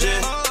road,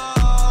 yeah.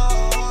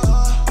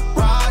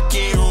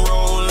 Rocky and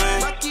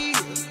rolling.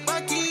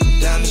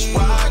 Down this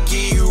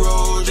rocky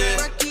road, yeah.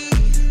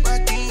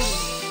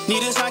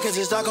 Need a sign 'cause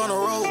it's dark on the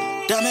road.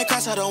 Diamond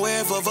cross, I don't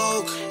wear it for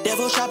Vogue.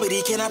 Devil shot, but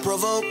he cannot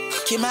provoke.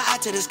 Keep my eye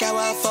to the sky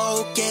while I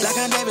focus. Like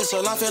I'm David,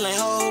 so I'm feeling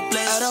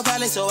hopeless.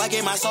 Autopilot, so I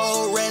get my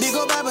soul rest. Big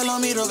ol' Bible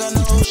on me, don't got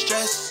no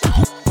stress.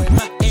 Where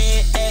my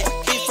head at?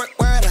 Each word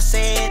I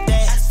said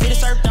that. Get a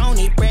surf, don't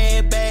need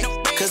bread back.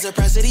 Cause the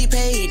price that he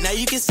paid, now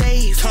you can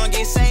save. Tongue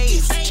get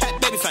saved. Chat,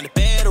 baby, find a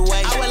better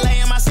way. I would lay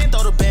in my sin,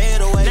 throw the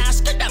bed away. Now I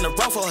skirt down the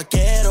road for a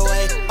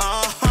getaway.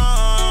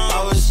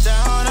 I was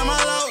down on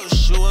my low,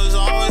 she was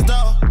always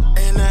dope.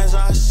 And as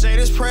I say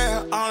this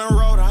prayer on the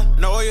road, I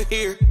know you're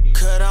here.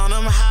 Cut on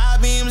them high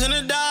beams in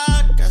the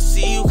dark, I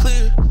see you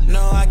clear.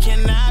 No, I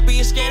cannot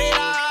be scared at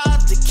all,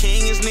 the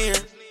king is near.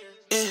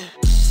 Yeah.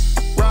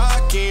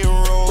 Rocky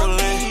and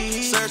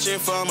rolling, searching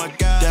for my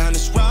God down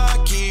this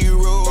rocky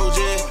road,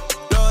 yeah.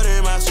 Lord,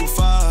 am I too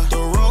far? The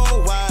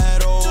road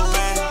wide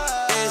open.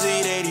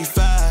 Exit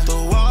 85, the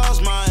walls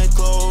might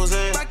close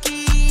and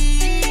rocky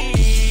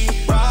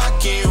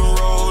and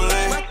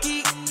rolling.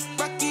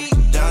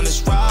 Down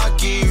this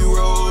rocky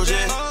road,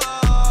 yeah.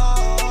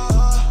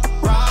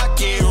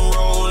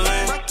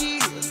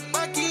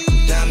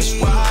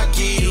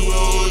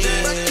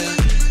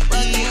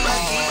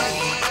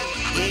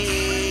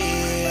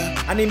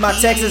 I need my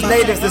Texas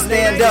natives to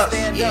stand up.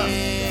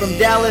 From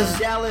Dallas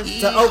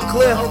to Oak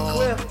Cliff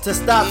to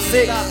Stop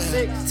 6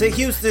 to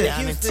Houston.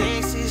 Down in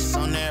Texas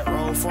on that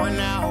road for an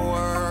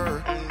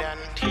hour.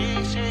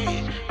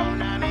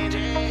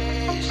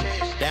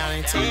 Down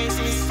in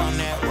Texas on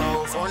that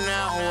road for an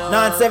hour.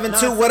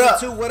 972, what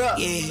up?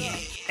 Yeah.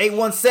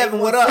 817,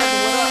 what up?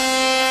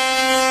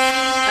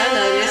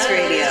 Unnoticed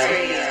Radio.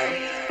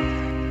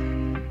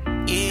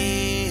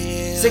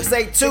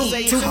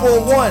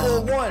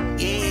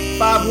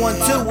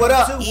 682-241-512, what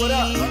up? Hold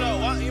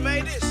on, you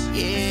made this?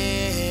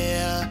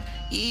 Yeah.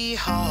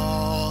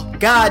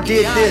 God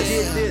did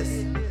this.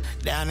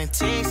 Down in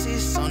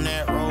Texas on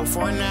that road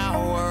for an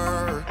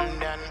hour.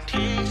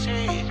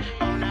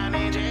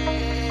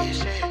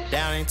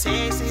 Down in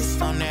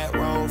Texas on that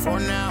road for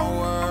an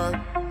hour.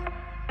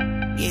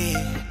 Yeah.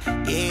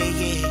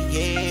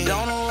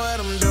 Don't know what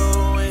I'm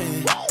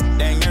doing.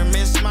 Dang, near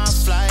missed my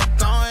flight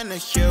going to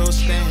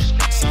Houston.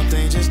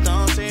 Something just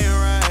don't seem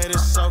right,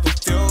 it's so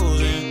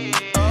confusing.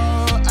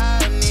 Oh,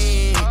 I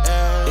need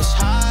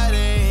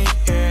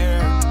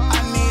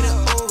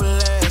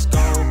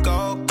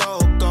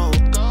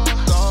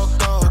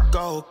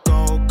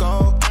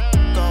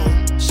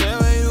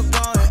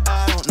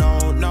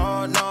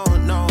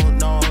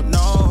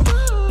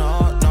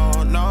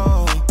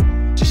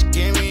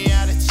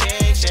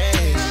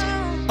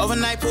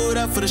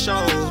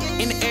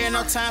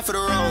time for the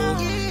road.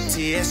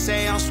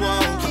 TSA on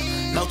swole.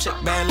 No check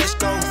bag, let's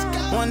go.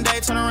 One day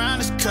turn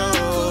around, it's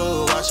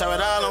cold. Watch how it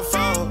all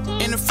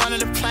unfold. In the front of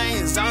the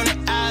plane, zone it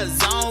out,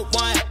 zone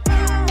 1.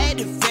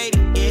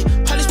 Activated, yeah.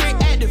 Holy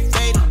Spirit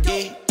activated,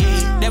 yeah,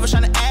 yeah. Devil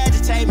tryna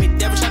agitate me,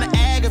 devil tryna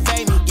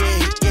aggravate me,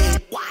 yeah, yeah.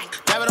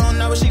 Devil don't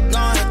know where she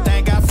going,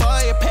 thank God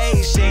for your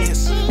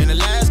patience. In the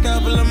last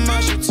couple of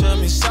months, you took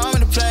me so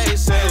many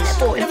places.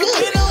 Never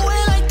been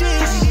nowhere like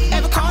this.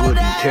 Ever called it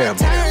out,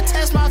 turn,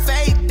 test my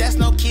faith, that's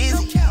no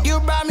kizzy. You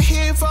brought me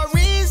here for a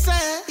reason.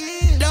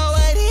 Know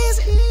what is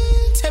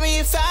it? Tell me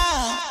if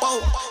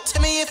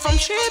tell me if I'm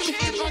tripping.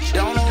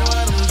 Don't know what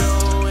I'm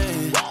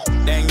doing.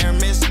 Dang, you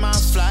missed my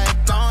flight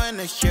going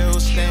to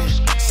Houston.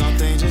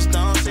 Something just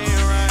don't seem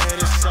right,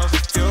 it's so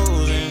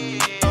confusing.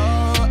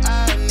 Oh,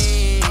 I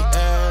need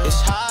air,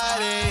 it's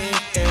hot in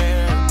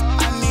here.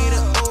 I need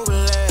a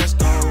Uber, let's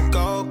go,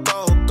 go,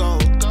 go, go,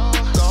 go,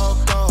 go,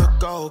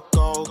 go,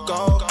 go, go,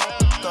 go,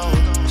 go.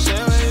 Say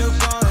where you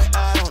going, I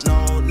don't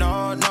know, no,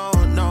 no,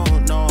 no,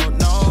 no,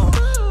 no,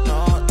 no,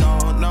 no,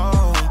 no.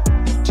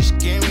 Just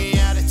get me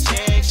out of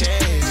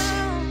Texas.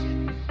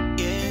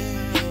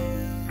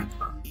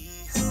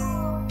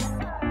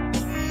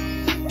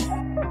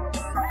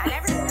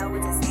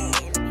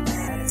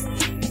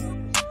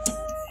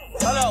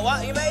 Hello,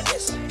 what? You made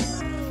this?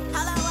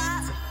 Hello,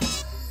 what?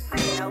 I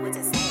know what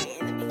to say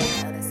in the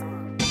beginning of the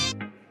song.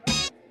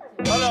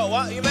 Hello,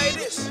 what? You made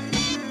this?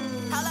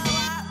 Hello,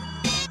 what?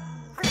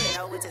 I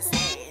know what to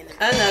say in the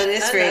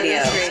Unnoticed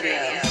Radio.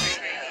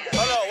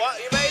 Hello, what?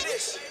 You made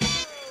this?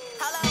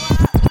 Hello,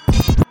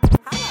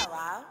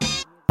 what?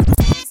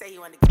 You say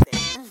you want to get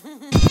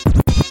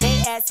that. They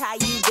ask how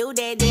you do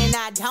that, then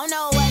I don't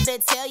know what to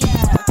tell ya.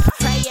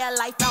 Prayer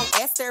life on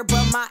Esther,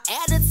 but my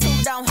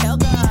attitude on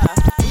Helga.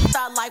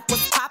 Thought life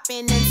was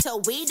popping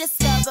until we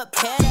discovered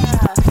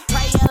better.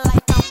 Prayer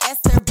like I'm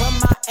Esther, but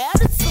my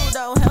attitude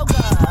on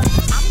Helga.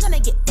 I'm gonna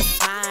get the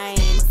time.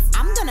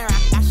 I'm gonna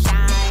rock, I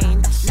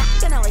shine. Not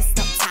gonna waste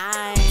no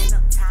time.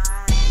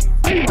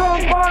 I'm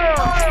gonna rock,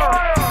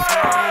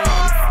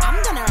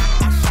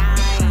 I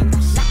shine.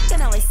 Not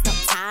gonna waste no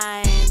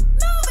time.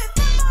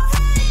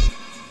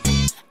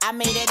 I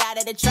made it out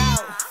of the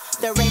drought.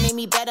 The rain made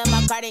me better,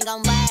 my garden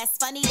gon' last.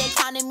 Funny they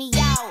counted me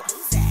out.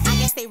 I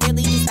guess they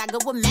really just not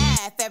good with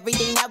math.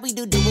 Everything that we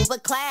do it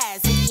with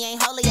class. If he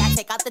ain't holy, I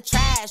take out the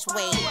trash.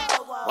 Wait,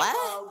 what?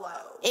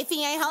 If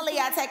he ain't holy,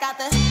 I take out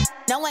the...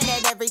 Knowing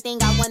that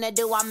everything I wanna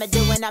do, I'ma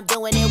do, and I'm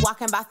doing it,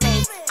 walking by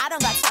faith. I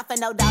don't got time for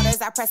no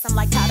doubters. I press them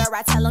like powder.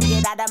 I tell them,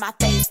 get out of my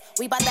face.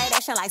 We bought that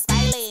action like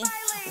Spiley.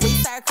 We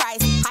serve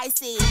Christ, high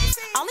C.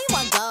 Only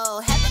one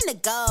goal, heaven to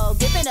go.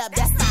 Give it up,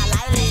 that's not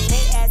lightly.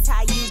 They ask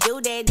how you do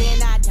that,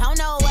 then I don't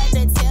know what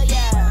to tell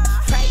ya.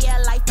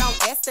 Prayer life on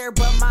Esther,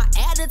 but my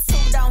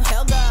attitude on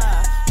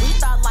Helga. We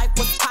thought life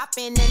was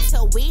popping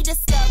until we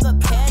discovered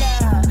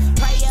better.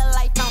 Prayer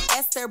life on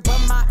Esther, but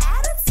my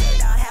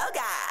attitude on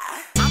Helga.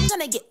 I'm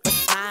gonna get the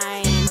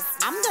signs.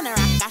 I'm gonna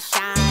rock, I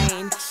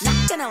shine.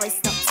 Not gonna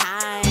waste no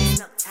time.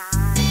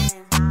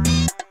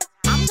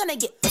 I'm gonna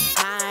get the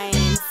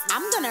signs.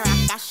 I'm gonna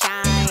rock, I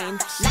shine.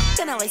 Not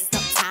gonna waste no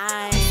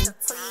time.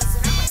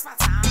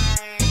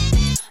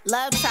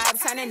 Love tribe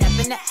turning up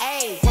in the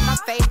A. With my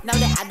faith, know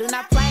that I do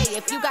not play.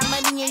 If you got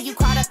money and you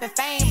caught up in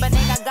fame, but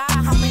they got God,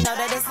 homie, know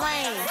that it's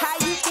lame. How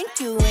you think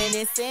you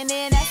innocent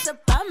and that's a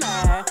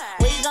bummer.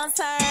 We gon'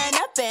 turn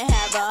up and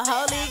have a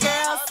holy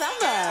girl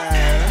summer.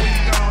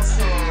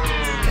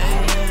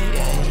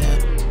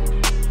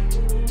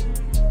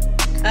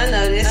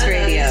 Unnoticed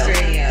Radio.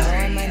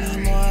 More money,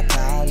 more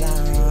power.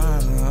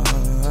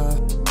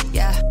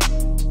 Yeah.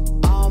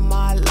 All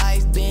my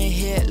life been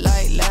hit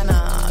like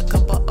Lana.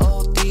 Couple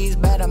old thieves,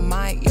 better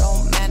mind your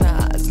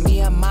manners.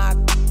 Me and my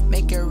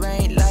make it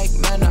rain like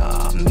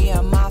manna. Me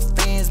and my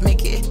friends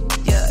make it,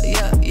 yeah.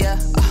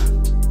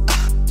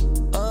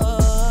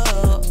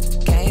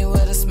 Came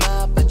with a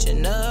smile, but you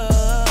know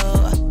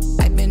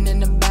I've been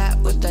in the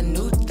back with the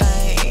new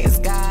things.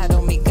 God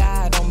on me,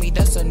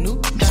 that's a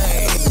new thing.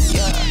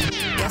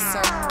 Yes,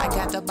 sir. I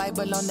got the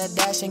Bible on the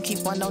dash and keep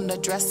one on the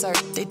dresser.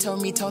 They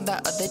told me tone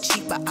that other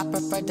cheap, but I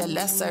prefer the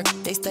lesser.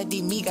 They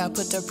studied me, got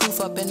put the proof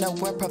up in the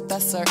word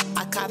professor.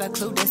 I caught a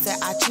clue, they said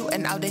I chew,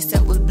 and all they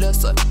said was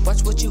blesser.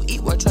 Watch what you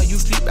eat, watch how you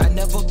sleep, I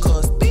never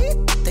cuss.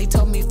 They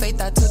told me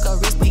faith, I took a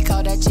risk, we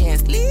call that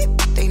chance.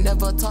 They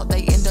never talk,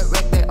 they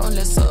indirect, they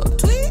only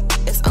subtweet.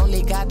 It's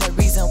only God the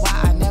reason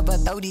why I never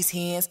throw these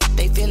hands.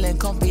 They feeling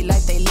comfy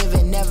like they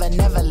living never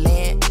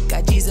land.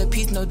 Got G's a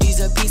piece, no G's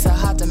a piece, I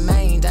hard to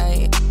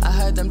maintain. I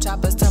heard them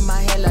choppers tell my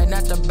head like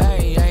not to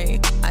bang.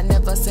 I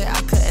never said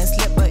I couldn't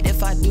slip, but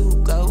if I do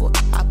go,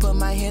 I put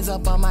my hands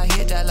up on my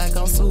head just like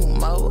I'm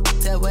sumo.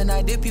 Said when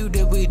I dip, you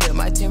dip, we dip,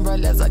 my timber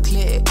levels are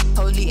clear.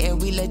 Holy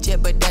and we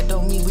legit, but that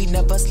don't mean we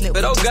never slip.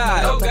 But oh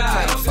God.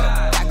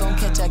 I gon'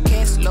 catch a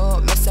case,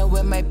 Lord, messing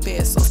with my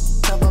pistols.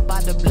 Covered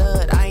by the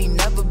blood, I ain't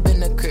never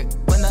been a crick.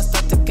 When I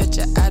start to get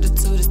your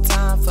attitude, it's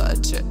time for a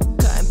trip.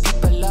 Cutting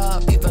people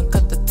off, even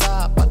cut the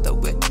top off the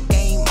whip.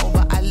 Game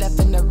over, I left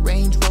in the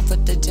Range Rover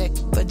the J.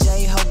 For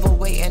J-Hover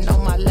waiting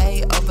on my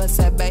layover.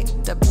 Said, babe,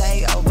 the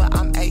play over,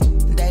 I'm 8.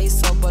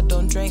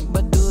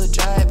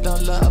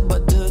 don't love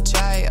but do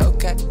try,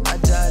 okay. I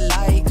just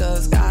like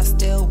cause God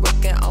still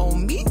working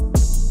on me.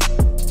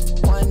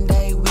 One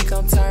day we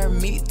gon' turn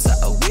meat to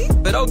a week.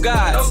 But oh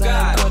God,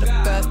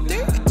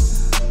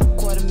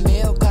 quarter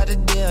mil, got a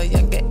deal,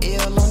 young get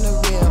ill on the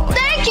real.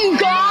 Thank you,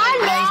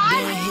 God. Life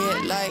been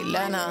hit like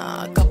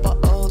Lana, a couple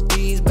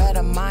ODs,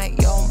 better mind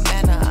your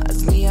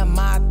manners. Me and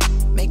my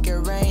make it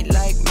rain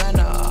like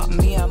manna.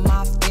 Me and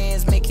my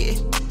friends make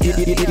it.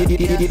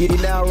 You're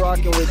now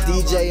rocking with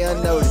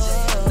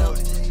DJ-Unnoticed.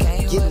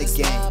 Get in the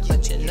game.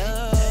 But you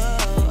know,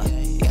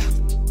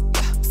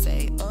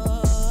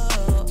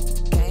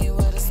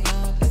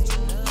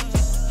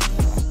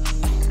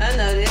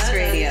 Unnoticed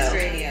Radio.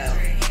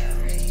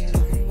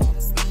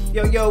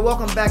 Yo,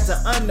 welcome back to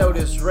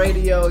Unnoticed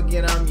Radio.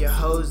 Again, I'm your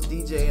host,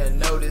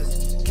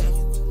 DJ-Unnoticed.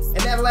 And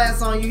that last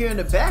song you hear in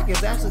the back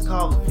is actually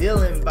called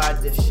Villain by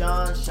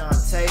Deshawn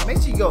Shantae.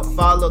 Make sure you go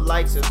follow,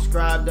 like,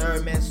 subscribe to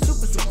her, man.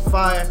 Super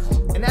fire.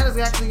 And that is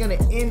actually going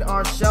to end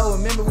our show.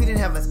 Remember, we didn't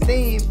have a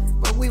theme,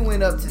 but we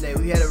went up today.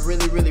 We had a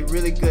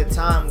really good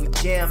time. We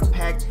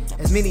jam-packed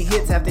as many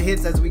hits after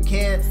hits as we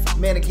can.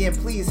 Man, again,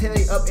 please hit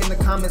me up in the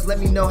comments. Let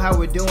me know how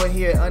we're doing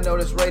here at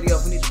Unnoticed Radio.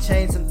 If we need to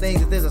change some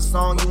things, if there's a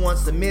song you want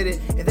submitted,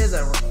 if there's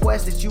a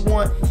request that you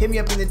want, hit me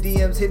up in the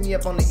DMs, hit me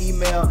up on the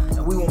email,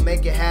 and we will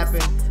make it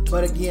happen.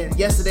 But again,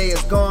 yesterday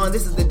is gone.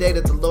 This is the day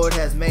that the Lord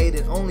has made,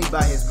 and only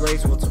by His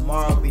grace will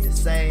tomorrow be the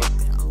same.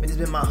 It has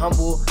been my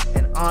humble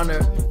and honor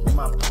and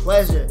my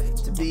pleasure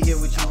to be here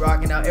with you,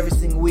 rocking out every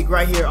single week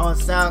right here on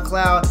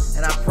SoundCloud.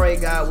 And I pray,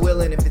 God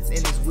willing, if it's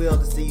in His will,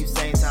 to see you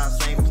same time,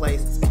 same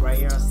place, right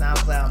here on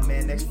SoundCloud,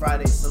 man. Next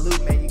Friday,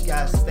 salute, man. You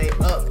guys stay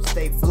up,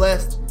 stay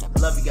blessed. I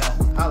love you guys.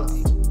 Holla.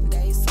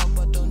 They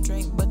sober, don't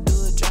drink, but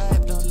do a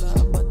drive. Don't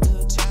love, but do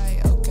a try,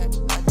 okay.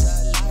 I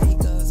just like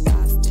cause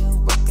God still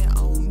working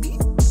on me.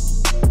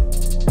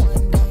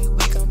 One day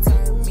we gon'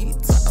 turn me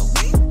to a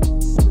week.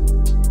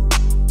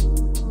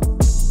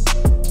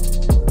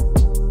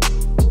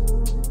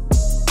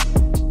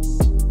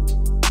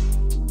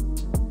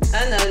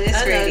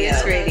 Unnoticed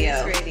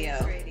Radio.